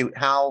Institute,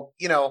 how,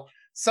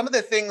 some of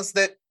the things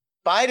that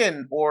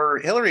Biden or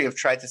Hillary have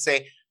tried to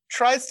say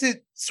tries to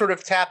sort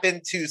of tap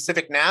into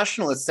civic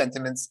nationalist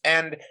sentiments.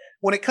 And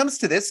when it comes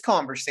to this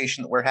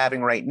conversation that we're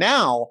having right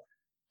now,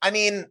 I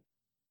mean,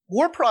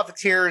 war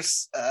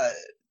profiteers,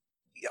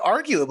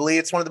 arguably,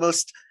 it's one of the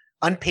most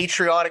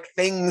unpatriotic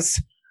things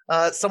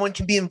someone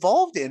can be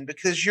involved in,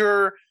 because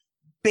you're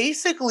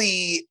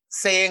basically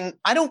saying,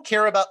 I don't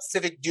care about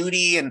civic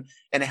duty and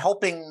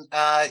helping,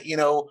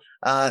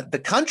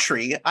 the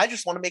country. I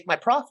just want to make my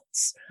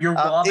profits. You're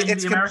robbing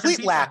it's the complete American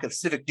people. Lack of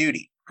civic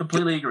duty.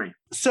 Completely agree.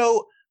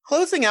 So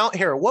closing out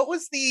here, what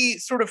was the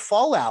sort of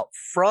fallout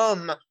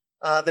from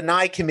the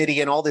Nye Committee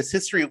and all this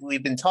history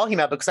we've been talking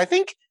about? Because I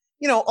think,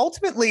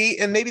 ultimately,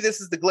 and maybe this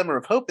is the glimmer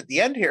of hope at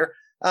the end here,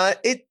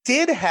 it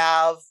did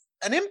have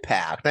an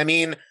impact. I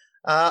mean,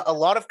 a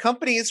lot of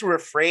companies were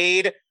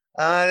afraid.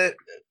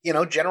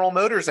 General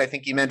Motors, I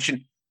think you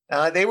mentioned,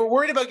 they were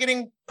worried about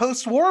getting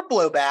post-war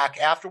blowback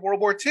after World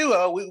War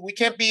II. We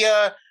can't be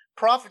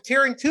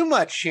profiteering too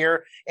much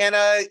here. And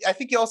I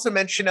think you also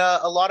mentioned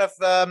a lot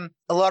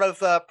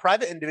of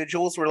private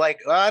individuals were like,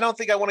 I don't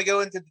think I want to go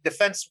into the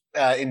defense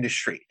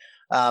industry.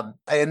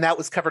 And that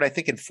was covered, I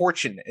think, in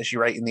Fortune, as you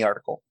write in the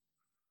article.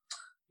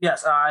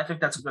 Yes, I think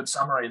that's a good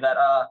summary. That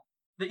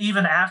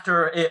even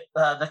after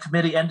the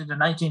committee ended in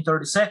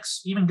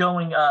 1936, even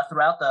going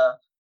throughout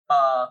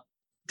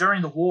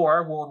during the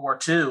war, World War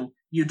II,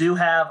 you do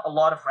have a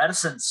lot of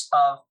reticence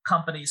of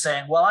companies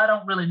saying, well, I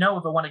don't really know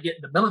if I want to get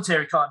into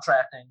military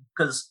contracting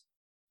because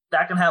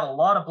that can have a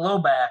lot of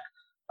blowback.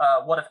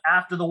 What if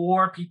after the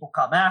war, people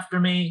come after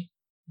me,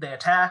 they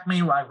attack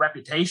me, my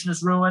reputation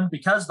is ruined?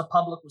 Because the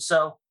public was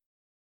so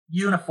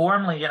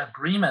uniformly in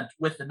agreement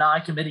with the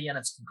Nye Committee and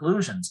its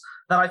conclusions,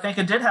 that I think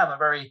it did have a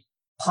very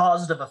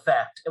positive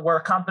effect, where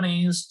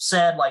companies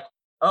said like,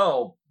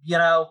 oh,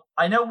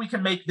 I know we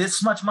can make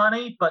this much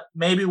money, but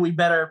maybe we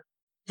better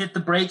hit the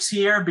brakes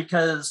here,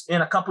 because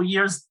in a couple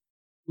years,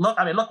 look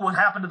what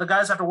happened to the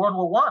guys after World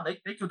War I.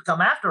 They could come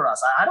after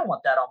us. I don't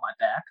want that on my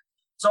back.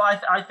 So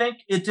I think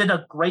it did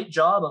a great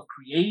job of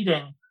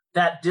creating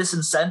that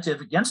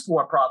disincentive against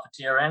war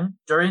profiteering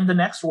during the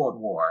next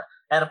World War.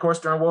 And of course,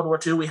 during World War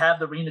II, we have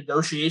the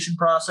renegotiation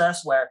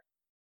process where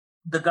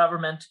the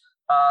government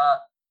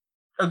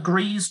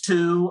agrees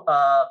to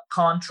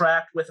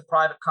contract with a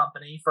private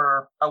company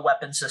for a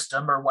weapon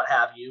system or what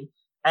have you.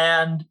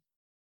 And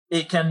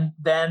it can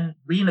then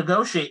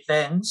renegotiate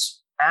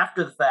things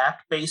after the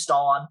fact based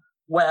on,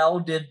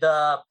 well, did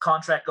the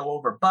contract go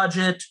over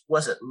budget?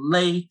 Was it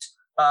late?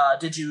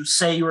 Did you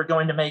say you were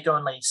going to make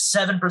only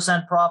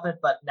 7% profit,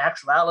 but in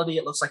actuality,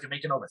 it looks like you're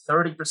making over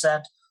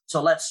 30%.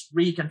 So let's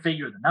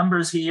reconfigure the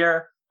numbers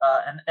here.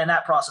 And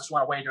that process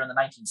went away during the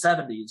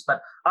 1970s.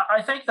 But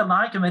I think the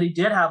Nye Committee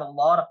did have a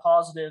lot of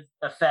positive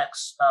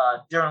effects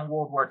during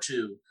World War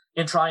II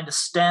in trying to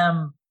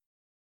stem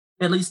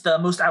at least the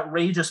most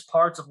outrageous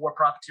parts of war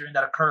profiteering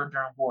that occurred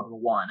during World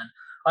War I. And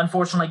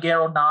unfortunately,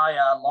 Gerald Nye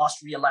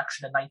lost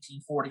re-election in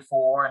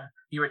 1944, and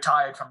he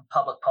retired from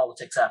public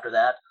politics after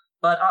that.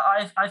 But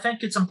I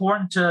think it's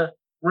important to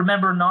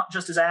remember not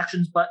just his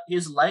actions, but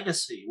his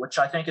legacy, which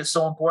I think is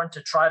so important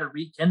to try to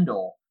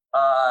rekindle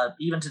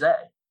even today.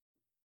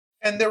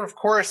 And there, of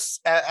course,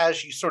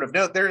 as you sort of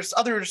note, there's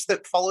others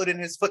that followed in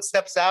his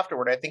footsteps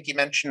afterward. I think you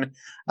mentioned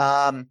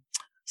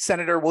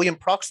Senator William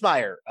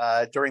Proxmire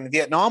during the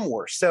Vietnam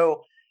War.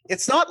 So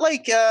it's not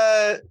like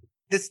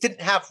this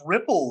didn't have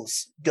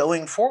ripples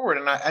going forward.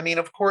 And I mean,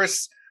 of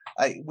course,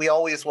 we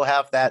always will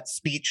have that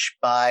speech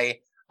by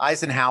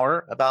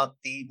Eisenhower about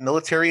the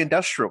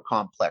military-industrial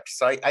complex.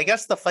 So I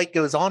guess the fight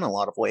goes on in a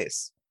lot of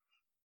ways.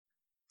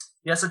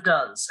 Yes, it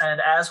does. And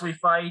as we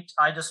fight,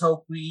 I just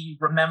hope we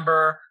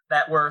remember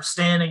that we're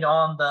standing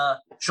on the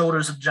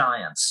shoulders of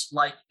giants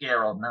like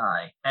Gerald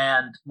Nye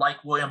and like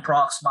William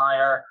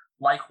Proxmire,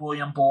 like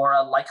William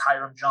Borah, like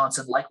Hiram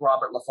Johnson, like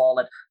Robert La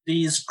Follette,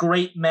 these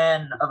great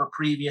men of a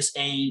previous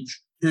age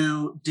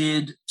who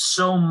did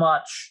so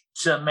much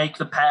to make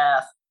the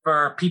path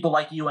for people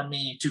like you and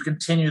me to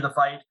continue the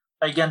fight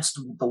against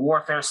the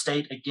warfare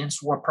state,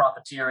 against war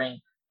profiteering,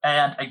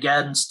 and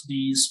against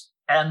these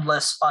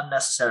endless,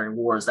 unnecessary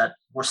wars that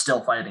we're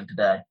still fighting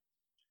today.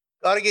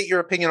 Got to get your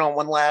opinion on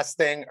one last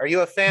thing. Are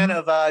you a fan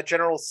of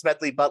General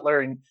Smedley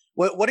Butler? And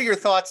what are your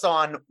thoughts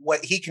on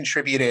what he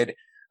contributed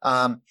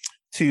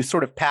to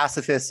sort of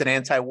pacifist and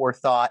anti-war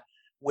thought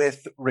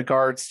with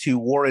regards to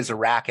war as a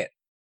racket?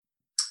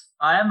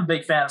 I am a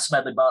big fan of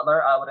Smedley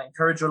Butler. I would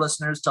encourage your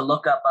listeners to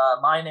look up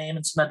my name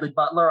and Smedley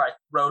Butler. I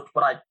wrote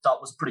what I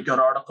thought was a pretty good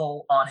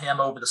article on him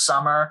over the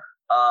summer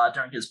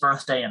during his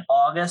birthday in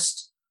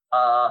August.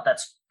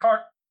 That's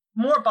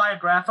more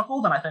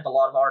biographical than I think a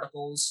lot of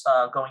articles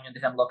going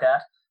into him look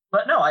at.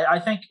 But no, I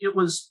think it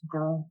was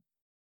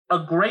a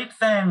great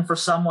thing for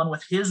someone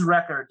with his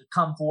record to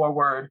come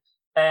forward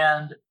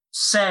and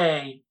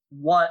say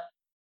what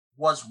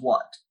was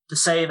what. To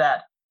say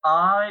that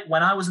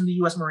when I was in the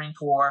U.S. Marine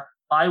Corps,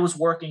 I was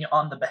working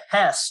on the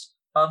behest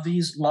of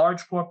these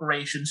large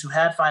corporations who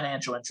had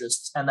financial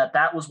interests, and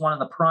that was one of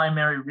the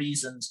primary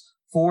reasons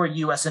for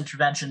U.S.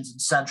 interventions in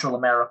Central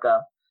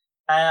America,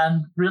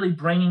 and really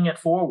bringing it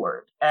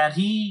forward. And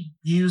he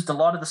used a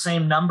lot of the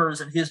same numbers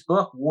in his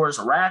book, War is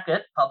a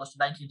Racket, published in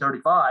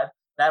 1935,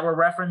 that were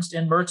referenced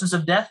in Merchants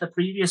of Death the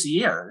previous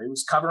year. It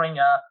was covering,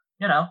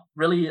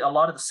 really a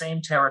lot of the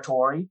same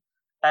territory.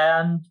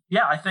 And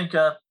yeah, I think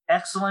an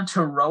excellent,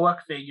 heroic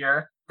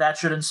figure that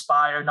should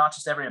inspire not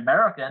just every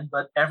American,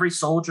 but every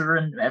soldier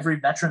and every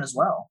veteran as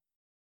well.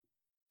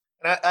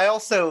 And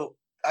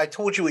I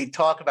told you we'd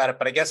talk about it,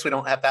 but I guess we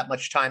don't have that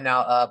much time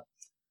now.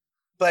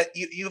 But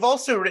you've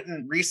also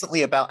written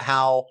recently about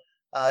how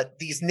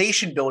these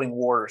nation-building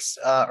wars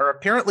are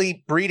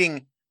apparently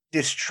breeding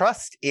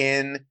distrust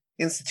in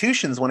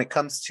institutions when it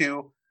comes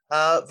to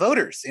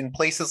voters in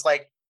places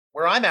like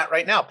where I'm at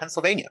right now,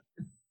 Pennsylvania.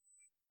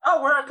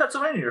 Oh, where in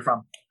Pennsylvania you're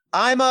from?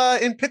 I'm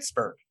in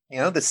Pittsburgh,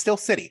 the Steel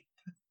City.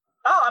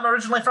 Oh, I'm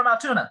originally from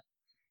Altoona.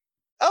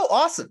 Oh,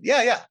 awesome.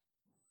 Yeah. Yeah,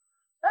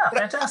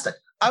 fantastic.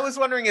 I was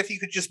wondering if you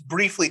could just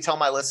briefly tell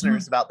my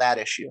listeners about that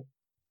issue.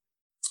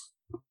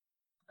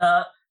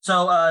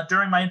 So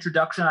during my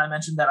introduction, I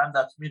mentioned that I'm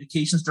the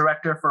communications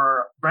director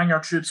for Bring Our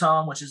Troops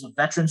Home, which is a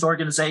veterans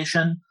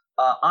organization.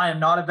 I am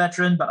not a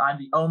veteran, but I'm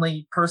the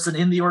only person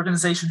in the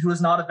organization who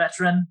is not a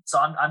veteran. So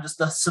I'm just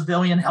a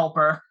civilian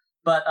helper.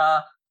 But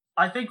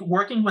I think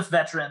working with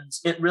veterans,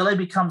 it really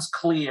becomes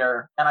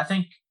clear, and I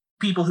think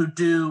people who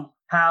do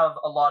have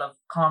a lot of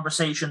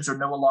conversations or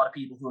know a lot of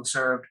people who have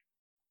served,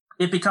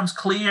 it becomes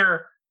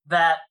clear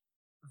that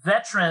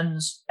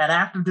veterans and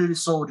active duty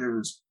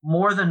soldiers,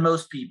 more than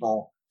most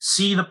people,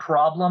 see the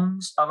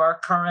problems of our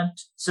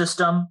current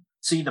system,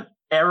 see the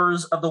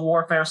errors of the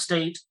warfare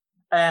state,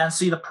 and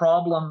see the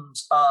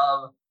problems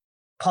of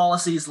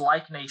policies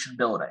like nation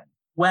building.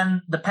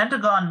 When the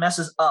Pentagon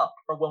messes up,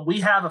 or when we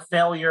have a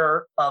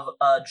failure of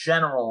a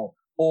general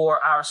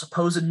or our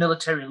supposed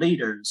military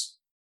leaders,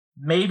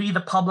 maybe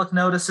the public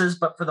notices,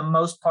 but for the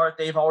most part,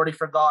 they've already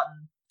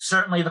forgotten.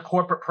 Certainly the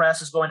corporate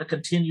press is going to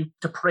continue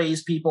to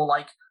praise people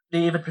like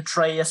David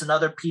Petraeus and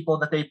other people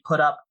that they've put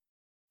up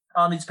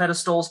on these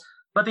pedestals.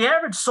 But the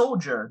average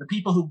soldier, the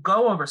people who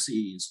go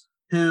overseas,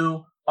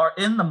 who are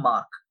in the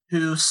muck,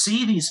 who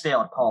see these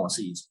failed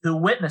policies, who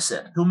witness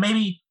it, who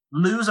maybe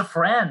lose a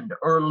friend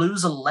or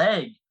lose a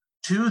leg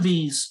to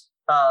these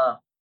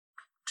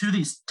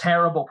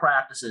terrible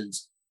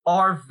practices,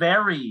 are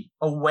very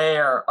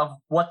aware of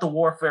what the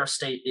warfare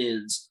state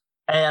is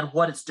and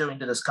what it's doing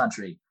to this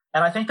country.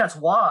 And I think that's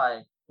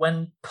why,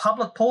 when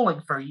public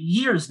polling for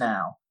years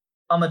now,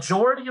 a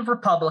majority of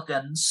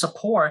Republicans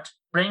support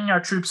bringing our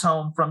troops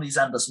home from these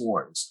endless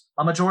wars.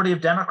 A majority of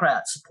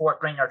Democrats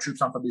support bringing our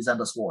troops home from these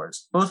endless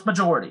wars. Both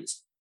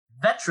majorities.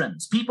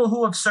 Veterans, people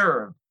who have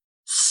served,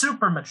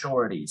 super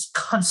majorities,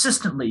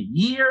 consistently,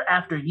 year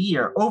after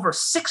year, over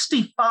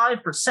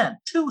 65%,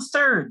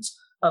 2/3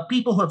 of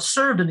people who have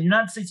served in the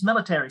United States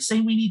military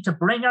say we need to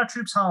bring our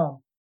troops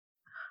home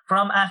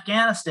from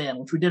Afghanistan,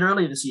 which we did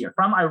earlier this year,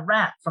 from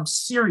Iraq, from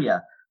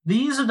Syria.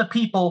 These are the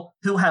people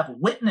who have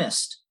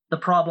witnessed the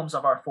problems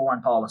of our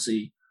foreign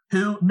policy,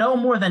 who know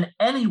more than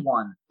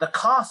anyone the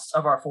costs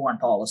of our foreign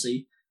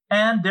policy,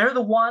 and they're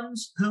the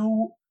ones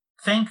who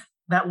think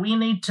that we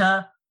need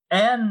to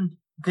end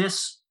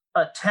this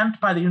attempt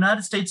by the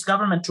United States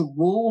government to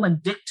rule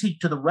and dictate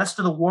to the rest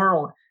of the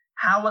world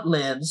how it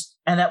lives,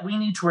 and that we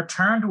need to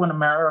return to an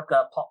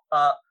America,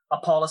 a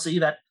policy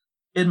that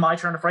in my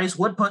turn of phrase,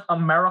 would put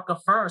America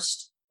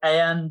first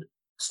and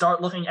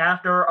start looking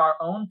after our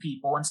own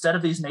people instead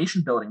of these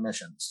nation building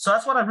missions. So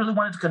that's what I really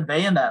wanted to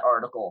convey in that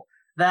article,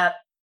 that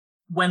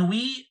when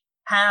we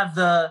have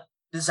the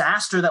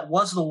disaster that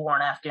was the war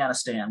in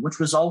Afghanistan, which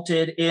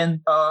resulted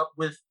in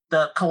with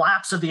the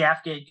collapse of the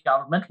Afghan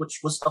government, which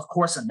was, of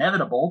course,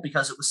 inevitable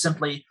because it was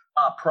simply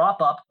a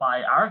prop up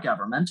by our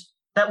government,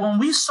 that when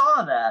we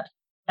saw that,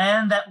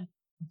 and that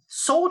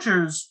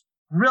soldiers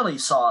really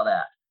saw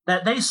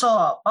that they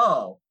saw,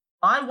 oh,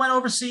 I went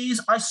overseas,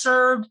 I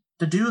served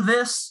to do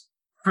this,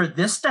 for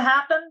this to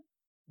happen,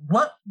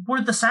 what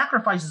were the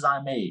sacrifices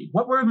I made?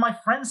 What were my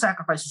friends'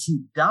 sacrifices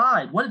who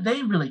died? What did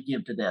they really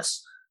give to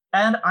this?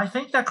 And I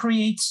think that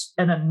creates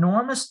an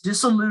enormous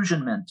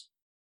disillusionment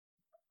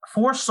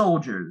for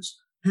soldiers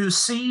who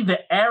see the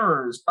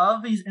errors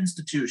of these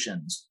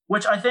institutions,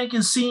 which I think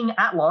is seen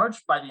at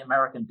large by the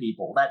American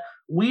people, that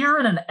we're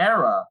in an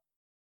era,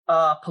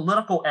 a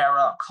political era,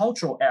 a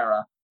cultural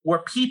era, where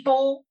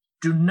people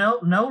do no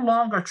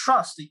longer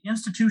trust the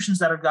institutions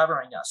that are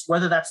governing us,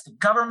 whether that's the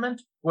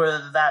government,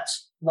 whether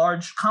that's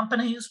large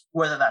companies,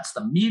 whether that's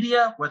the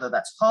media, whether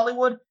that's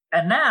Hollywood,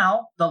 and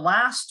now the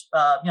last,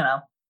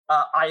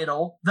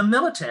 idol, the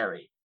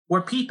military,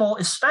 where people,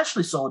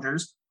 especially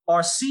soldiers,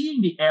 are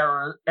seeing the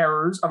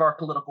errors of our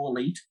political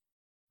elite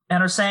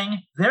and are saying,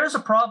 there's a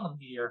problem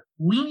here.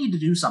 We need to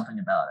do something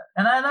about it.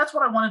 And that's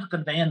what I wanted to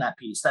convey in that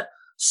piece, that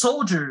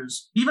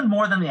soldiers, even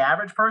more than the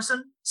average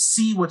person,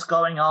 see what's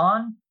going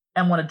on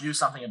and want to do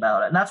something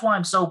about it. And that's why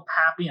I'm so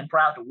happy and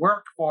proud to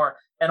work for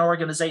an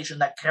organization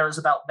that cares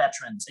about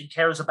veterans and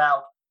cares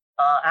about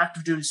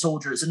active duty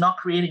soldiers and not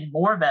creating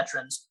more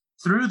veterans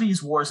through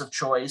these wars of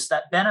choice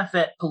that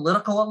benefit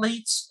political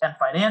elites and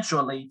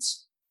financial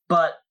elites,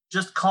 but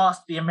just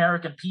cost the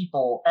American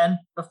people and,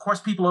 of course,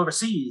 people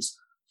overseas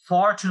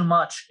far too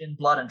much in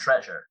blood and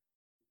treasure.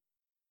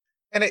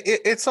 And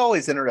it's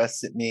always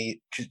interested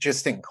me,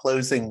 just in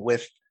closing,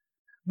 with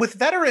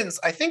veterans,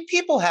 I think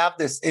people have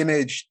this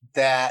image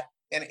that,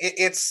 and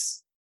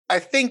it's, I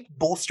think,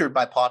 bolstered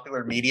by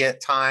popular media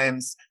at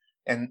times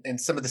and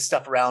some of the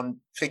stuff around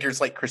figures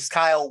like Chris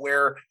Kyle,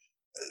 where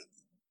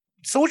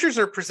soldiers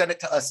are presented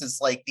to us as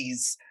like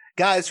these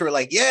guys who are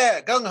like,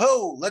 yeah,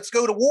 gung-ho, let's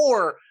go to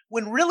war.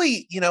 When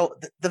really,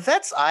 the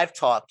vets I've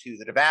talked to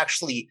that have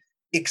actually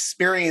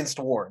experienced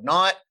war,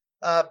 not,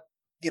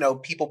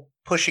 people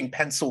pushing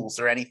pencils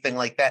or anything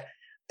like that,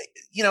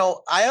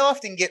 I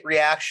often get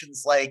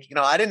reactions like,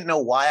 I didn't know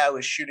why I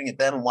was shooting at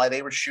them and why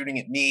they were shooting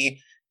at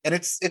me. And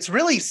it's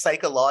really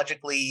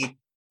psychologically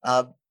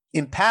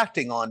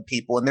impacting on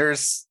people. And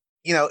there's,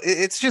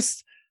 it's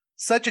just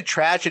such a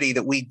tragedy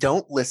that we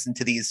don't listen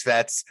to these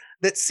vets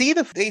that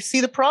they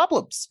see the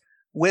problems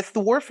with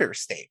the warfare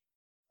state.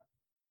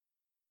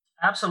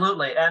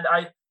 Absolutely. And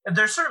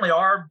there certainly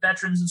are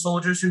veterans and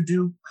soldiers who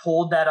do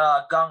hold that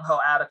gung-ho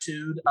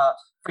attitude.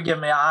 Forgive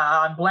me,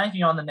 I'm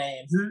blanking on the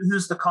name.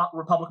 Who's the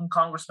Republican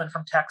congressman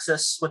from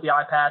Texas with the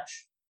eye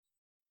patch?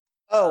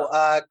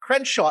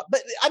 Crenshaw.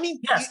 But I mean,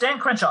 yes, Dan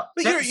Crenshaw.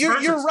 But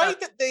you're right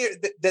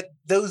that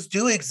those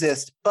do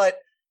exist. But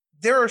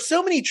there are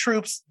so many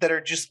troops that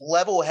are just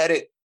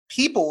level-headed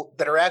people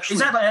that are actually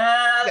exactly.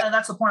 And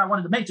that's the point I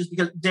wanted to make. Just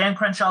because Dan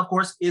Crenshaw, of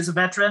course, is a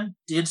veteran,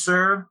 did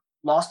serve,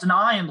 lost an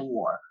eye in the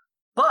war,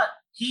 but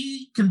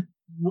he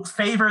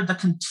favored the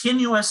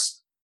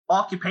continuous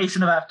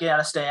occupation of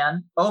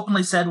Afghanistan,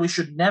 openly said we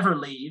should never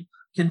leave,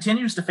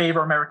 continues to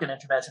favor American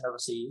intervention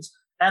overseas.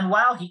 And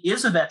while he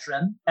is a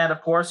veteran, and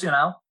of course,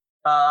 not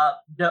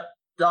to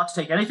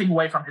take anything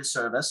away from his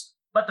service,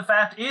 but the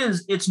fact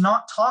is it's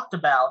not talked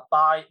about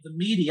by the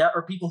media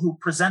or people who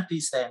present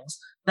these things,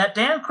 that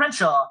Dan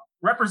Crenshaw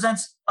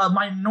represents a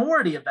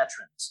minority of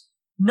veterans.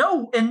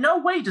 No, in no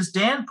way does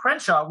Dan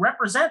Crenshaw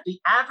represent the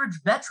average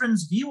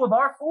veteran's view of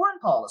our foreign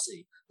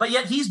policy. But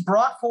yet he's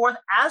brought forth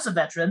as a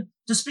veteran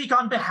to speak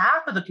on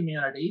behalf of the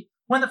community,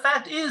 when the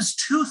fact is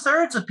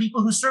 2/3 of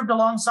people who served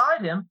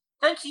alongside him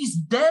think he's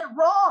dead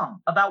wrong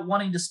about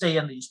wanting to stay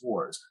in these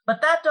wars.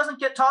 But that doesn't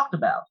get talked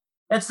about.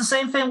 It's the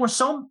same thing with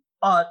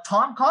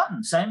Tom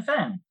Cotton, same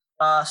thing.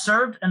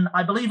 Served in,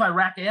 I believe,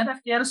 Iraq and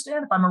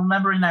Afghanistan, if I'm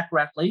remembering that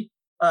correctly.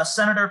 A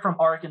senator from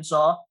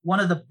Arkansas, one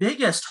of the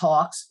biggest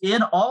hawks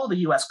in all the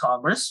U.S.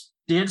 Congress,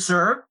 did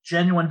serve,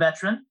 genuine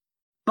veteran,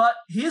 but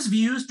his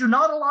views do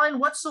not align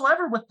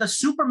whatsoever with the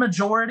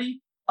supermajority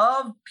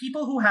of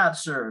people who have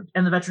served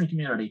in the veteran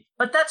community.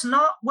 But that's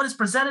not what is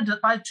presented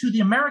to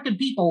the American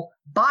people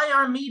by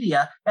our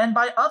media and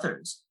by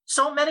others.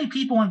 So many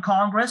people in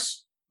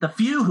Congress, the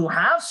few who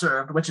have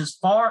served, which is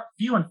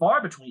few and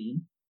far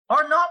between,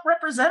 are not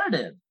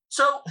representative.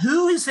 So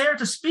who is there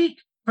to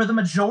speak for the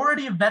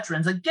majority of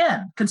veterans,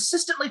 again,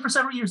 consistently for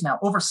several years now,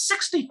 over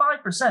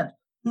 65%,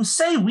 who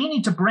say we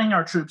need to bring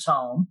our troops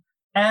home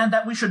and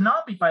that we should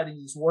not be fighting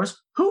these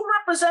wars? Who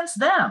represents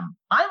them?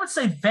 I would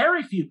say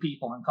very few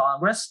people in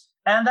Congress.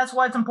 And that's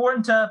why it's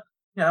important to,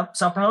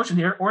 self-promotion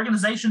here,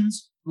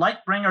 organizations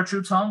like Bring Our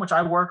Troops Home, which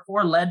I work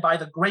for, led by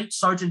the great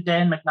Sergeant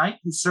Dan McKnight,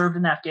 who served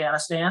in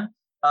Afghanistan,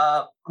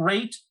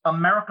 great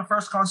America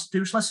First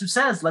constitutionalist who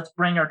says, let's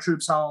bring our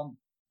troops home.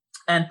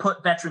 and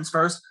put veterans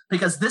first,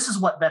 because this is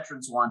what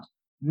veterans want,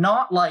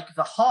 not like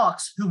the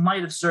hawks who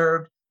might have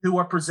served, who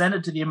are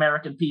presented to the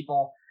American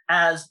people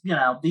as,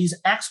 these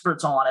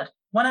experts on it,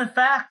 when in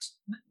fact,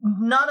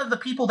 none of the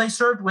people they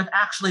served with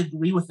actually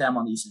agree with them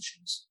on these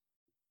issues.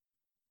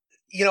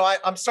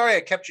 I'm sorry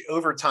I kept you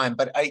over time,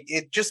 but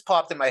it just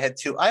popped in my head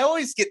too. I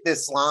always get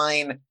this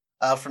line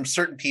from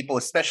certain people,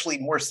 especially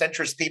more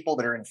centrist people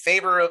that are in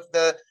favor of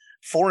the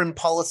foreign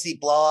policy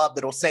blob,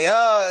 that'll say,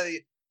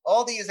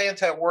 all these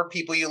anti-war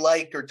people you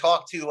like or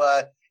talk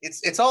to,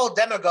 it's all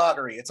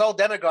demagoguery. It's all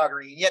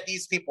demagoguery. And yet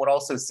these people would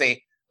also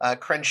say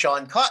Crenshaw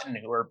and Cotton,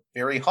 who are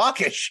very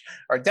hawkish,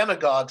 are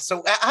demagogues.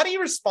 So how do you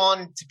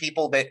respond to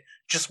people that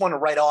just want to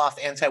write off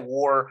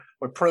anti-war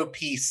or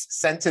pro-peace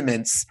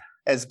sentiments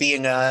as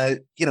being,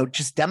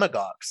 just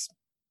demagogues?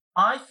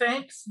 I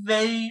think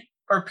they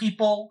are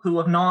people who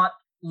have not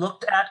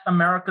looked at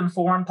American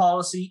foreign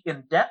policy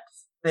in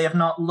depth. They have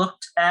not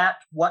looked at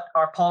what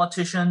our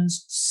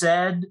politicians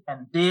said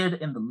and did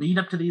in the lead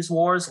up to these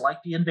wars, like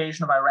the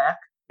invasion of Iraq.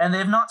 And they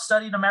have not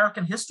studied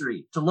American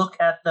history to look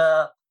at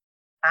the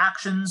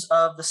actions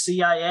of the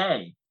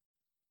CIA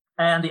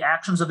and the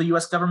actions of the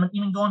US government,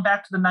 even going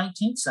back to the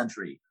 19th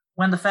century,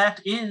 when the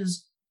fact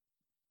is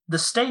the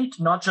state,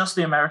 not just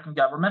the American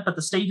government, but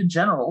the state in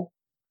general,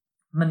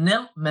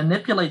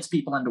 manipulates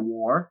people into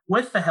war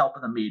with the help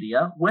of the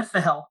media, with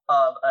the help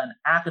of an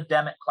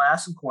academic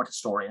class and court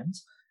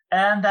historians,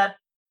 and that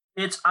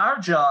it's our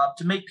job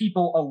to make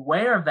people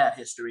aware of that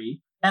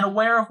history and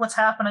aware of what's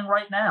happening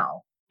right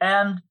now.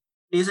 And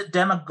is it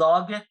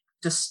demagogic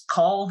to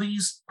call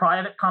these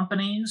private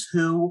companies,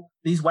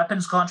 these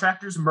weapons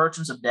contractors,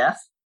 merchants of death?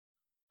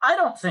 I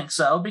don't think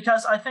so,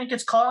 because I think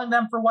it's calling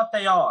them for what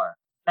they are.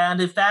 And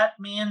if that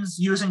means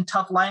using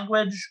tough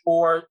language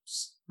or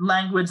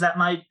language that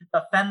might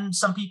offend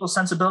some people's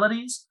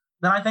sensibilities,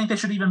 then I think they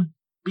should be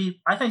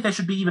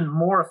even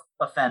more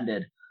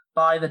offended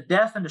by the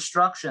death and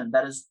destruction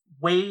that is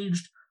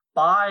waged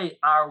by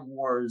our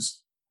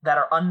wars that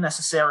are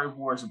unnecessary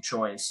wars of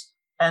choice,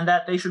 and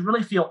that they should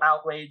really feel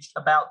outraged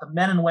about the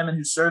men and women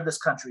who serve this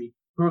country,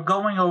 who are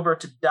going over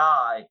to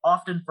die,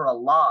 often for a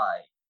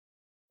lie,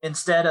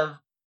 instead of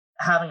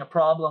having a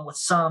problem with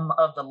some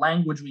of the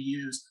language we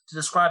use to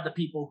describe the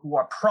people who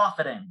are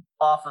profiting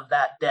off of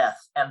that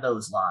death and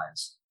those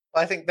lies.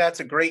 I think that's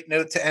a great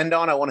note to end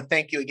on. I want to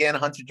thank you again,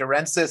 Hunter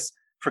DeRensis,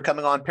 for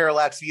coming on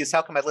Parallax Views.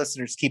 How can my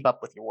listeners keep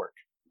up with your work?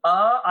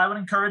 I would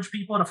encourage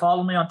people to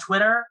follow me on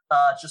Twitter.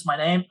 It's just my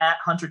name, at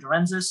Hunter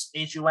DeRensis,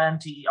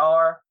 HunterDerensis.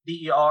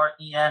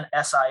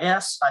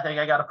 I think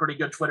I got a pretty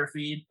good Twitter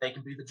feed. They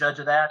can be the judge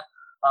of that.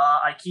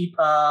 I keep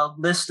a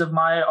list of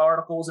my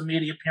articles and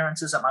media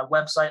appearances at my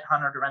website,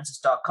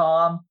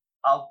 HunterDeRensis.com.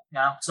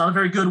 It's not a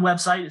very good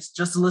website. It's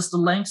just a list of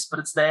links, but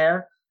it's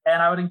there.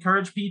 And I would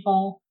encourage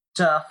people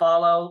to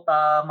follow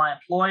my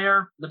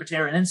employer,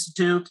 Libertarian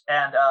Institute,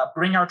 and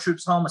Bring Our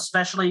Troops Home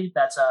especially.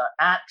 That's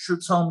at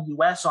Troops Home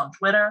US on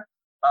Twitter.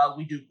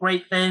 We do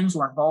great things.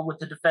 We're involved with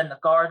the Defend the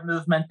Guard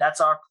movement.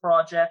 That's our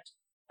project.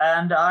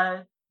 And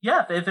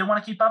if they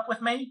want to keep up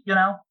with me,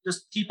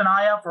 just keep an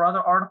eye out for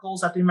other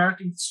articles at the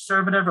American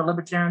Conservative or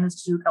Libertarian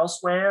Institute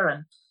elsewhere.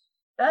 And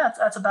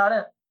that's about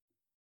it.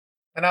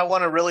 And I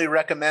want to really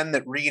recommend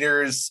that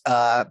readers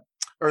or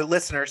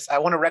listeners, I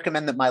want to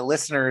recommend that my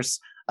listeners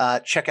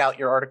check out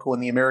your article in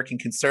the American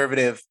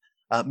Conservative,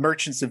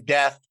 Merchants of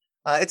Death.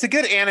 It's a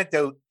good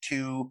antidote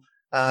to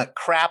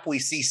crap we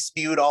see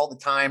spewed all the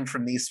time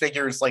from these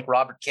figures like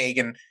Robert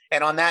Kagan.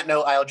 And on that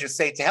note, I'll just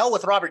say to hell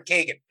with Robert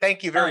Kagan.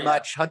 Thank you very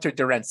much, Hunter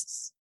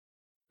DeRensis.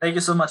 Thank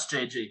you so much,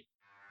 JG.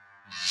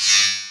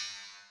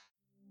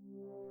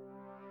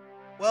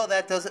 Well,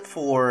 that does it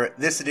for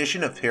this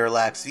edition of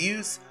Parallax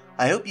Views.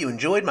 I hope you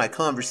enjoyed my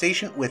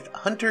conversation with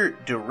Hunter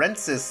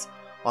DeRensis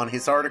on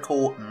his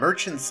article,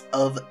 Merchants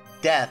of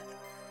Death.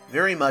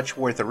 Very much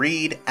worth a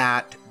read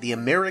at The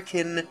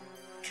American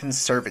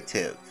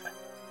Conservative.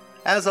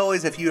 As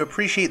always, if you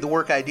appreciate the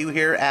work I do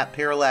here at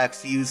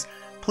Parallax Views,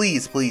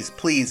 please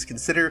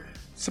consider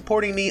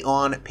supporting me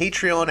on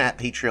Patreon at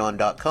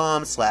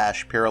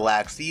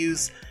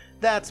patreon.com/parallaxviews.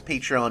 That's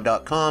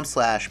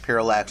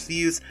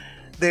patreon.com/parallaxviews.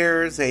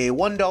 There's a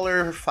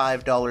 $1,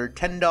 $5,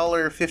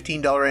 $10,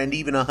 $15, and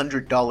even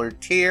 $100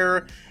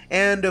 tier.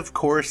 And of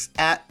course,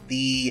 at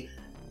the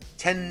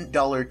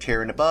 $10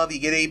 tier and above, you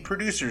get a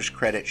producer's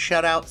credit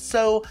shoutout.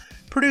 So,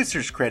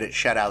 producer's credit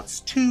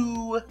shoutouts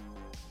to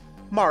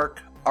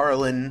Mark,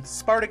 Arlen,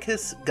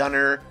 Spartacus,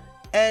 Gunner,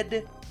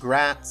 Ed,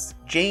 Gratz,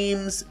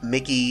 James,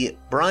 Mickey,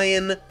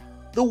 Brian,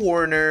 The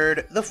War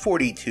Nerd, The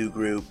 42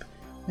 Group,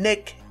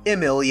 Nick,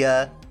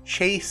 Emilia,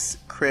 Chase,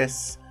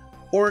 Chris,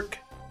 Orc,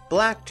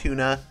 Black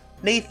Tuna,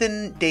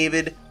 Nathan,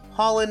 David,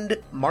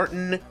 Holland,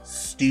 Martin,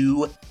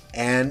 Stu,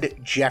 and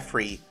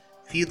Jeffrey.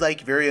 If you'd like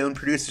your very own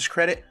producer's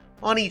credit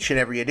on each and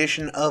every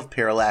edition of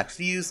Parallax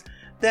Views,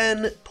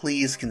 then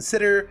please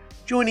consider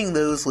joining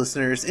those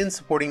listeners in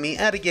supporting me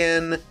at,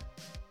 again,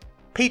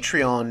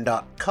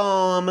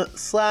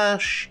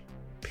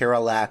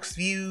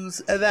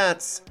 patreon.com/parallaxviews.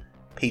 That's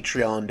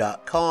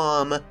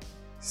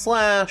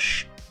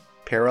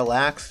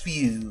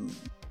patreon.com/parallaxviews.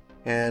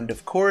 And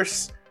of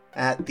course,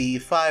 at the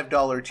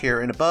 $5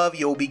 tier and above,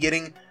 you'll be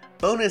getting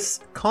bonus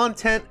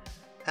content,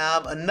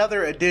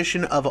 another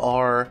edition of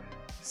our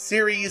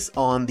series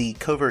on the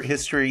covert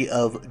history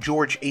of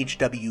George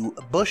H.W.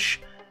 Bush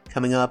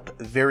coming up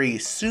very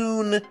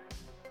soon.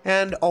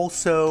 And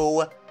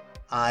also,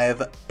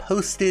 I've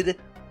posted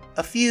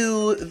a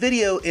few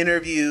video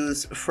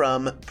interviews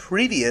from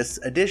previous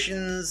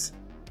editions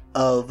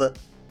of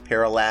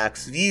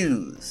Parallax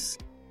Views.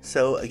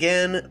 So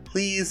again,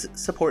 please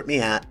support me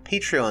at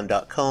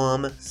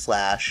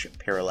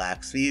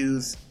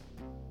patreon.com/parallaxviews,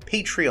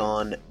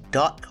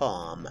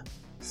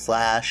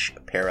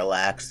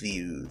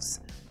 patreon.com/parallaxviews.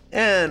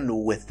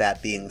 And with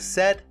that being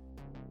said,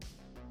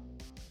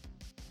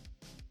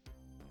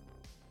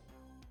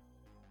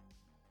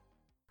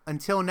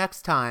 until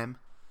next time,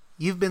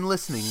 you've been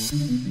listening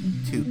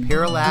to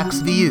Parallax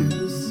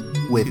Views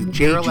with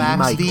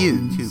Parallax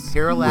Views to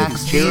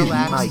Parallax Views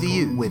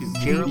with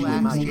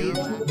Parallax Views.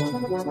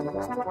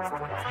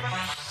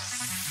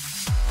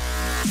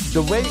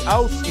 The way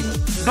out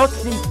is not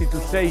simply to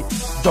say,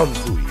 don't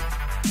do it,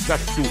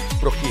 just to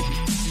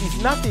prohibit.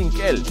 If nothing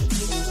else,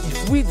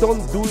 if we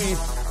don't do it,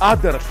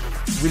 others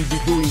will be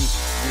doing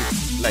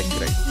it like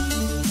crazy.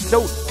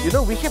 So,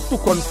 we have to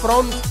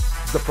confront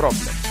the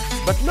problem.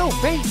 But no,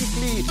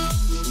 basically,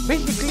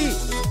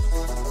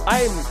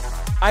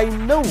 I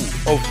know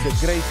of the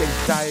great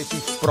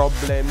anxieties,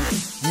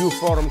 problems, new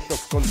forms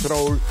of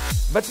control,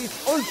 but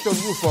it's also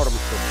new forms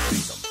of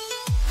freedom.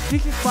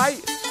 This is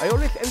why I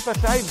always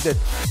emphasize that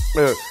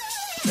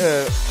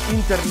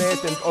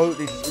internet and all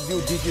this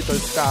new digital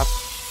stuff,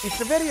 it's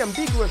a very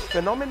ambiguous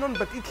phenomenon,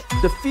 but it's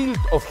the field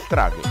of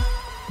struggle.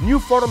 New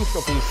forms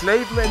of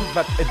enslavement,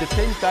 but at the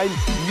same time,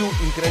 new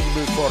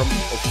incredible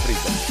forms of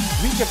freedom.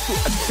 We have to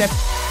accept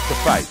the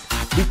fight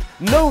with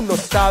no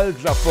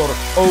nostalgia for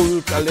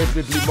old,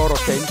 allegedly more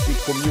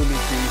authentic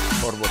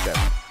communities or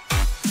whatever.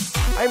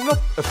 I'm not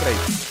afraid.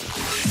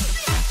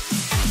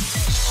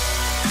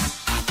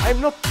 I'm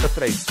not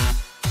afraid.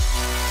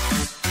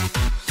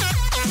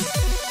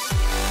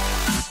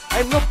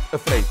 I'm not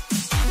afraid.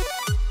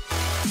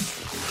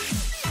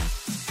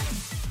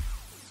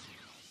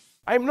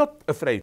 I'm not afraid.